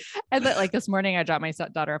about it. And like this morning, I dropped my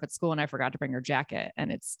daughter off at school and I forgot to bring her jacket,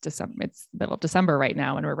 and it's middle of December right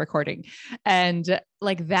now when we're recording. And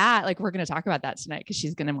like that, like we're going to talk about that tonight, because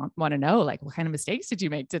she's going to want to know, like, what kind of mistakes did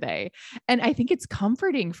you make today? And I think it's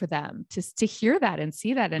comforting for them to hear that and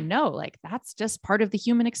see that and know, like, that's just part of the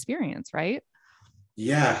human experience, right?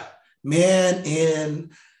 Yeah, man.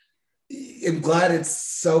 And I'm glad it's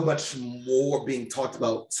so much more being talked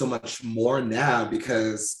about so much more now,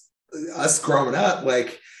 because us growing up,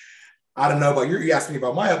 like, I don't know about you asked me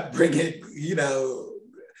about my upbringing,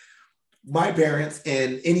 my parents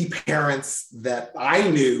and any parents that I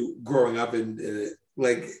knew growing up, and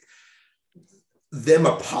like them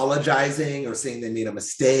apologizing or saying they made a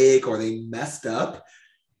mistake or they messed up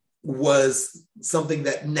was something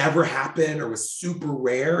that never happened or was super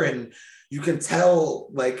rare. And you can tell,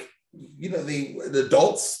 like, the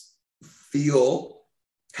adults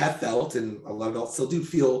have felt, and a lot of adults still do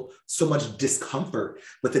feel, so much discomfort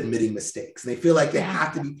with admitting mistakes. And they feel like they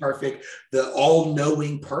have to be perfect, the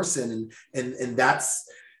all-knowing person. And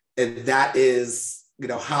that is,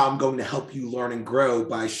 how I'm going to help you learn and grow,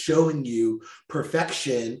 by showing you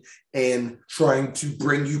perfection and trying to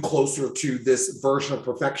bring you closer to this version of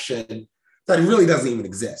perfection that really doesn't even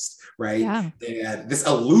exist, right? Yeah. And this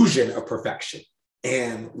illusion of perfection.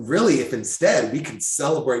 And really, if instead we can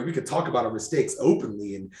celebrate, we could talk about our mistakes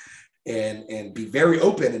openly and be very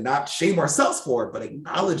open and not shame ourselves for it, but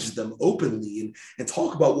acknowledge them openly and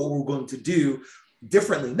talk about what we're going to do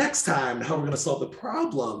differently next time and how we're going to solve the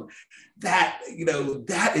problem, that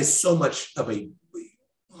is so much of a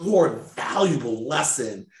more valuable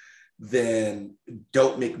lesson than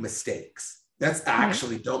don't make mistakes. That's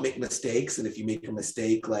actually don't make mistakes. And if you make a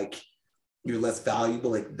mistake, like, you're less valuable,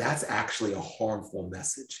 like, that's actually a harmful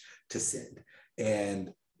message to send.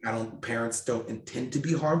 And parents don't intend to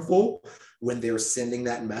be harmful when they're sending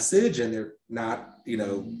that message, and they're not,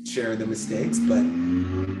 sharing the mistakes, but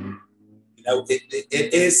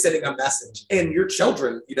it is sending a message. And your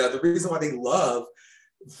children, the reason why they love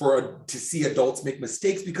to see adults make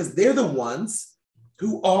mistakes, because they're the ones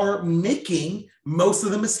who are making most of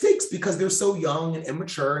the mistakes because they're so young and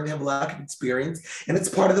immature and they have a lack of experience, and it's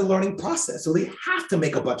part of the learning process. So they have to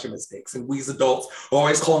make a bunch of mistakes, and we as adults are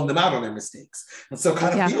always calling them out on their mistakes. And so it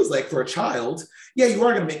kind of feels like for a child, yeah, you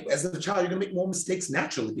are going to make, as a child, you're going to make more mistakes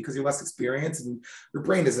naturally because you're less experienced and your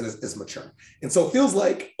brain isn't as mature. And so it feels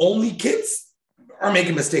like only kids are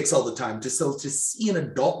making mistakes all the time. Just so to see an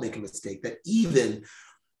adult make a mistake, that even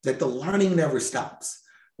that the learning never stops.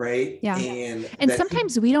 Right. Yeah. And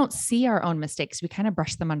sometimes we don't see our own mistakes. We kind of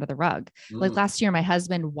brush them under the rug. Like last year, my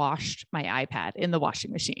husband washed my iPad in the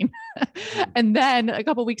washing machine. And then a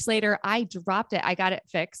couple of weeks later, I dropped it. I got it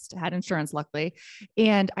fixed, had insurance, luckily.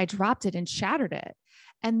 And I dropped it and shattered it.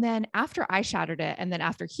 And then after I shattered it, and then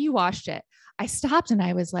after he washed it, I stopped and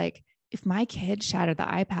I was like, if my kid shattered the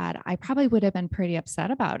iPad, I probably would have been pretty upset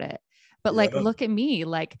about it. But like, look at me,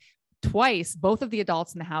 like, twice, both of the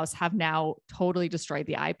adults in the house have now totally destroyed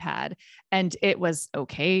the iPad, and it was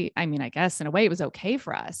okay. I mean, I guess in a way it was okay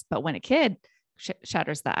for us, but when a kid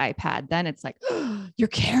shatters the iPad, then it's like, oh, you're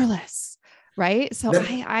careless. Right. So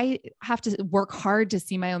I have to work hard to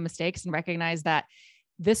see my own mistakes and recognize that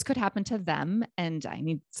this could happen to them. And I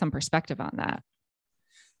need some perspective on that.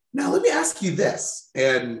 Now, let me ask you this.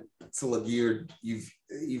 And so look, you've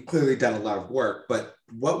clearly done a lot of work, but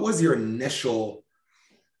what was your initial,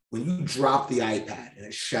 when you dropped the iPad and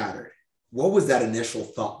it shattered, what was that initial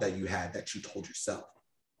thought that you had that you told yourself?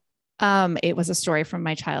 It was a story from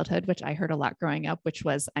my childhood, which I heard a lot growing up, which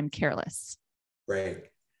was, I'm careless. Right.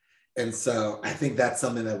 And so I think that's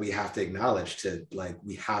something that we have to acknowledge,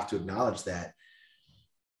 we have to acknowledge that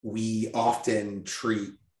we often treat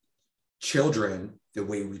children the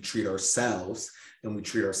way we treat ourselves, and we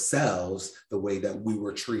treat ourselves the way that we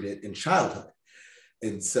were treated in childhood.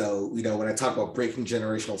 And so, when I talk about breaking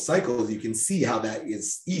generational cycles, you can see how that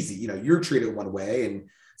is easy. You're treated one way. And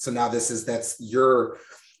so now that's your,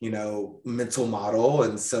 mental model.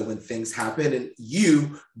 And so when things happen and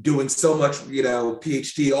you doing so much,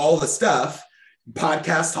 PhD, all the stuff,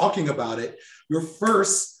 podcast talking about it,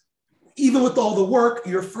 even with all the work,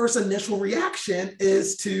 your first initial reaction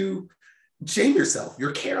is to shame yourself.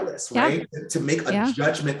 You're careless, right? Yeah. To make a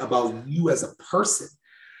judgment about you as a person,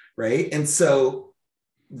 right? And so,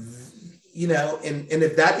 and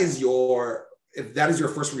if that is your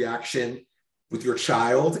first reaction with your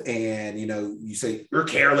child, and you say you're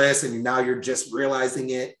careless, and now you're just realizing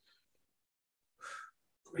it,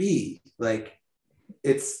 breathe. Like,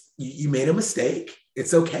 you made a mistake.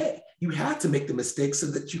 It's okay. You have to make the mistake so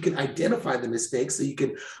that you can identify the mistakes, so you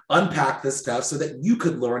can unpack the stuff so that you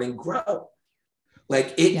could learn and grow.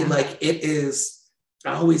 It is,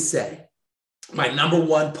 I always say, my number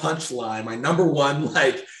one punchline, my number one,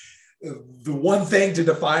 the one thing to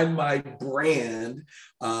define my brand,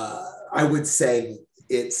 I would say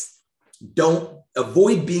it's, don't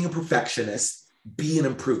avoid being a perfectionist, be an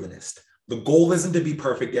improvementist. The goal isn't to be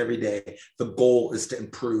perfect every day. The goal is to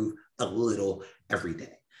improve a little every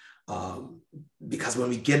day. Because when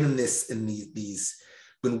we get in these,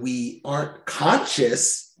 when we aren't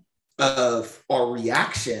conscious of our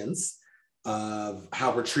reactions, of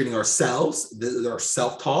how we're treating ourselves, our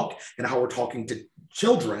self-talk, and how we're talking to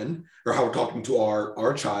children, or how we're talking to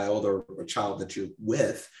our child, or a child that you're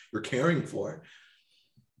caring for.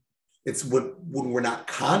 It's when we're not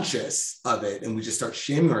conscious of it and we just start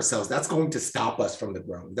shaming ourselves, that's going to stop us from the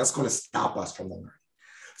growing. That's going to stop us from the learning.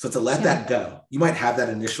 So to let that go, you might have that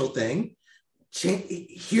initial thing,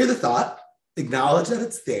 hear the thought, acknowledge that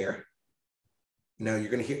it's there. You're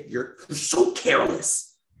going to hear, you're so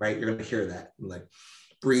careless, right? You're going to hear that, and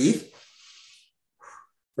breathe,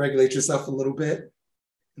 regulate yourself a little bit,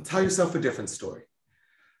 and tell yourself a different story.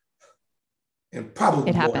 And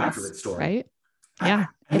probably a more accurate story. Right? Yeah,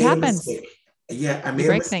 it happens. I made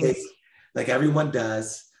a mistake, things. Like everyone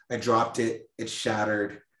does. I dropped it. It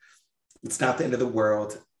shattered. It's not the end of the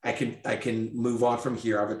world. I can move on from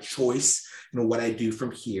here. I have a choice in what I do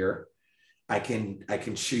from here. I can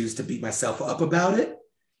choose to beat myself up about it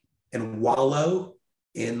and wallow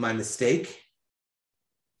in my mistake,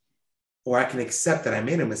 or I can accept that I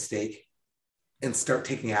made a mistake and start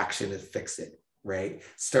taking action to fix it, right?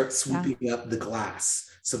 Start sweeping up the glass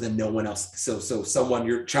so that no one else, so someone,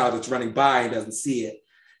 your child that's running by and doesn't see it,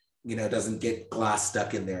 doesn't get glass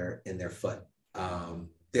stuck in their foot. I'm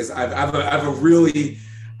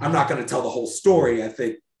not going to tell the whole story. I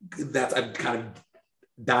think I've kind of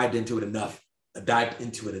dived into it enough,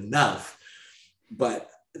 but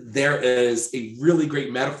there is a really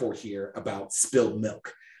great metaphor here about spilled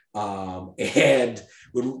milk. And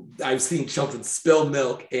when I've seen children spill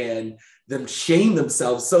milk and them shame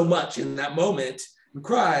themselves so much in that moment and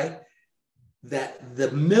cry, that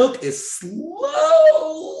the milk is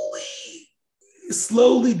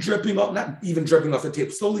slowly dripping off, not even dripping off the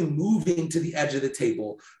table, slowly moving to the edge of the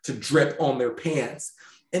table to drip on their pants.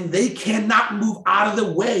 And they cannot move out of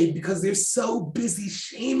the way because they're so busy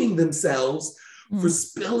shaming themselves for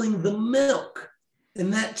spilling the milk.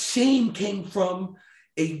 And that shame came from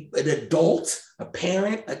an adult, a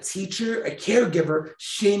parent, a teacher, a caregiver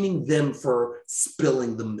shaming them for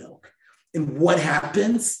spilling the milk. And what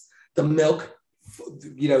happens? The milk,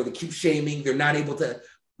 they keep shaming. They're not able to,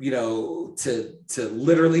 to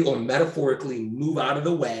literally or metaphorically move out of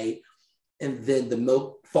the way. And then the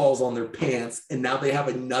milk falls on their pants, and now they have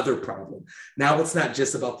another problem. Now it's not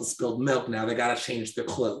just about the spilled milk. Now they got to change their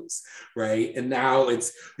clothes, right? And now it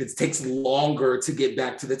takes longer to get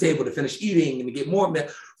back to the table to finish eating and to get more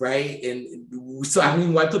milk, right? And we still haven't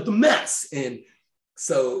even wiped up the mess. And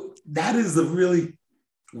so that is a really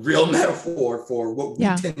real metaphor for what we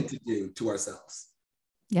tend to do to ourselves.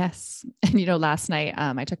 Yes. And, last night,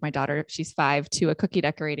 I took my daughter, she's 5, to a cookie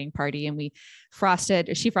decorating party, and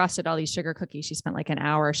she frosted all these sugar cookies. She spent like an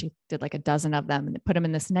hour. She did like a dozen of them and put them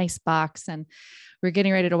in this nice box. And we were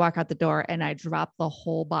getting ready to walk out the door, and I dropped the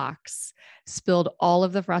whole box, spilled all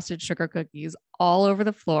of the frosted sugar cookies all over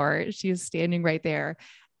the floor. She was standing right there.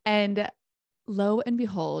 And lo and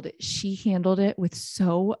behold, she handled it with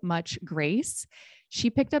so much grace. She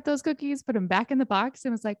picked up those cookies, put them back in the box,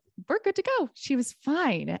 and was like, we're good to go. She was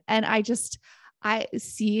fine. And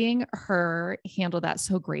seeing her handle that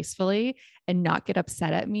so gracefully and not get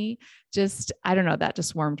upset at me, I don't know, that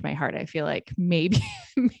just warmed my heart. I feel like maybe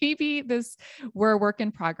we're a work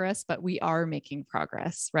in progress, but we are making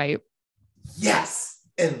progress, right? Yes.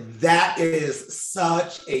 And that is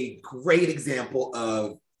such a great example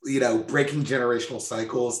of, breaking generational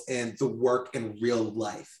cycles and the work in real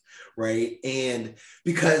life. Right. And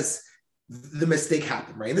because the mistake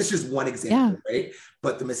happened, right? And this is just one example, right?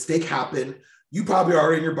 But the mistake happened. You probably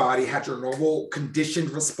already in your body had your normal conditioned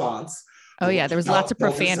response. Oh yeah. There was lots of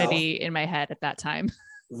profanity in my head at that time.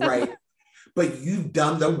 Right. But you've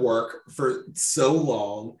done the work for so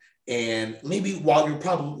long. And maybe while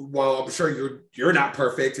I'm sure you're not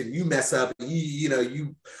perfect and you mess up,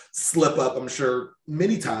 you slip up, I'm sure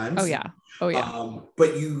many times. Oh yeah.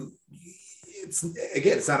 But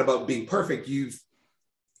it's not about being perfect. You've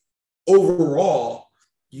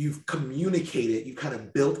communicated, you kind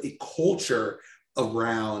of built a culture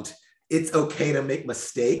around it's okay to make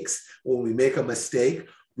mistakes. When we make a mistake,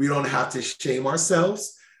 we don't have to shame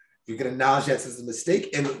ourselves. You can acknowledge that as a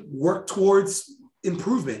mistake and work towards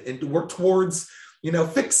improvement and to work towards,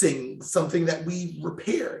 fixing something that we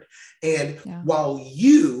repaired. And while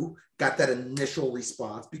you got that initial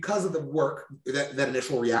response because of the work, that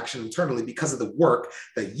initial reaction internally, because of the work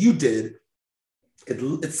that you did,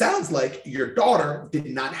 it sounds like your daughter did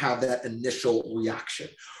not have that initial reaction.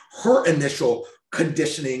 Her initial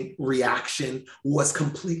conditioning reaction was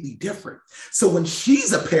completely different. So when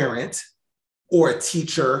she's a parent or a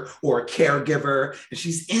teacher or a caregiver, and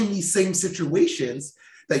she's in these same situations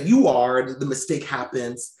that you are, and the mistake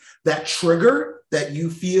happens, that trigger that you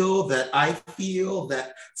feel, that I feel,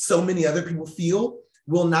 that so many other people feel,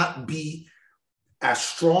 will not be as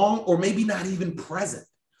strong or maybe not even present.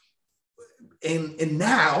 And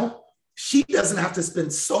now she doesn't have to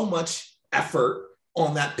spend so much effort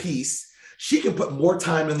on that piece. She can put more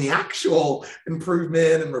time in the actual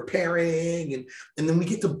improvement and repairing. And then we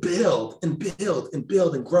get to build and build and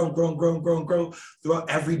build and grow throughout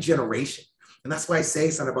every generation. And that's why I say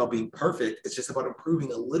it's not about being perfect. It's just about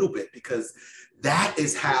improving a little bit, because that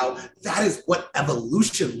is what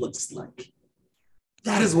evolution looks like.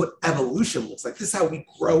 That is what evolution looks like. This is how we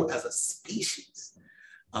grow as a species.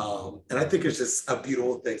 And I think it's just a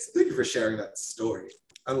beautiful thing. So thank you for sharing that story.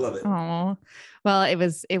 I love it. Oh, well, it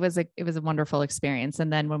was a wonderful experience.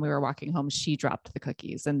 And then when we were walking home, she dropped the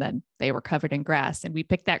cookies, and then they were covered in grass, and we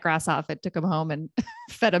picked that grass off and took them home and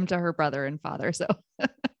fed them to her brother and father. So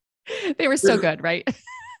they were so good, right?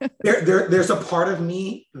 There's a part of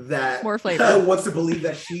me that more flavor wants to believe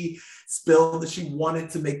that she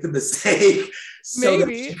wanted to make the mistake so that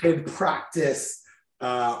she could practice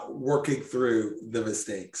working through the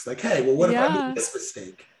mistakes. Like, hey, well, what if I make this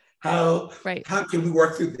mistake? How can we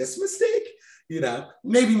work through this mistake?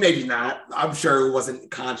 Maybe not. I'm sure it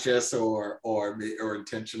wasn't conscious or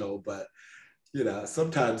intentional, but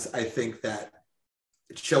sometimes I think that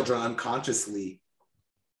children unconsciously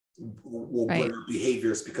will learn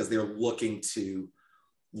behaviors because they're looking to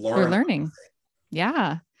learn. They're learning.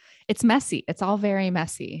 Yeah. It's messy. It's all very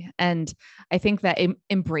messy. And I think that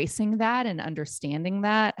embracing that and understanding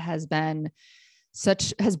that has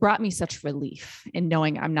brought me such relief in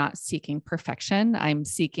knowing I'm not seeking perfection. I'm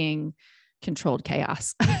seeking controlled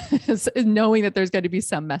chaos, knowing that there's going to be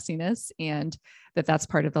some messiness and that's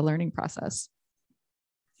part of the learning process.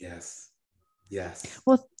 Yes. Yes.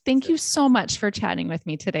 Well, thank you so much for chatting with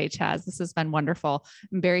me today, Chaz. This has been wonderful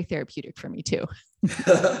and very therapeutic for me too.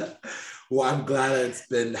 Well, I'm glad it's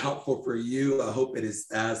been helpful for you. I hope it is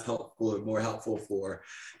as helpful or more helpful for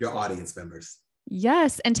your audience members.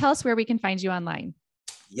 Yes. And tell us where we can find you online.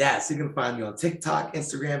 Yes, you can find me on TikTok,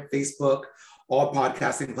 Instagram, Facebook, all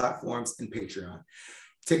podcasting platforms, and Patreon.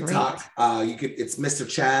 TikTok, it's Mr.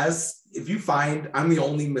 Chaz. If you find, I'm the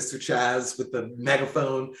only Mr. Chaz with the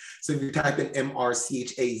megaphone. So if you type in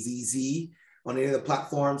MRCHAZZ on any of the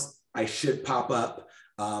platforms, I should pop up.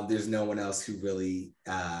 There's no one else who really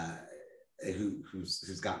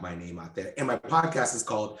who's got my name out there. And my podcast is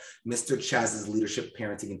called Mr. Chaz's Leadership,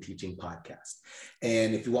 Parenting, and Teaching Podcast.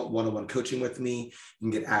 And if you want one-on-one coaching with me,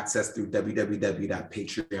 you can get access through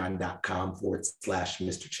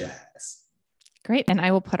www.patreon.com/Mr. Chaz. Great. And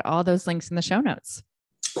I will put all those links in the show notes.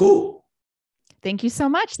 Cool. Thank you so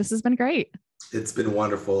much. This has been great. It's been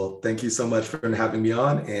wonderful. Thank you so much for having me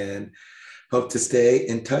on, and hope to stay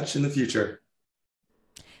in touch in the future.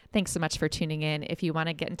 Thanks so much for tuning in. If you want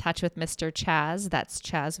to get in touch with Mr. Chaz, that's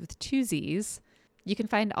Chaz with 2 Z's. You can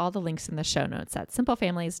find all the links in the show notes at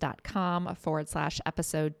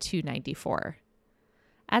simplefamilies.com/episode 294.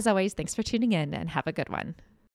 As always, thanks for tuning in and have a good one.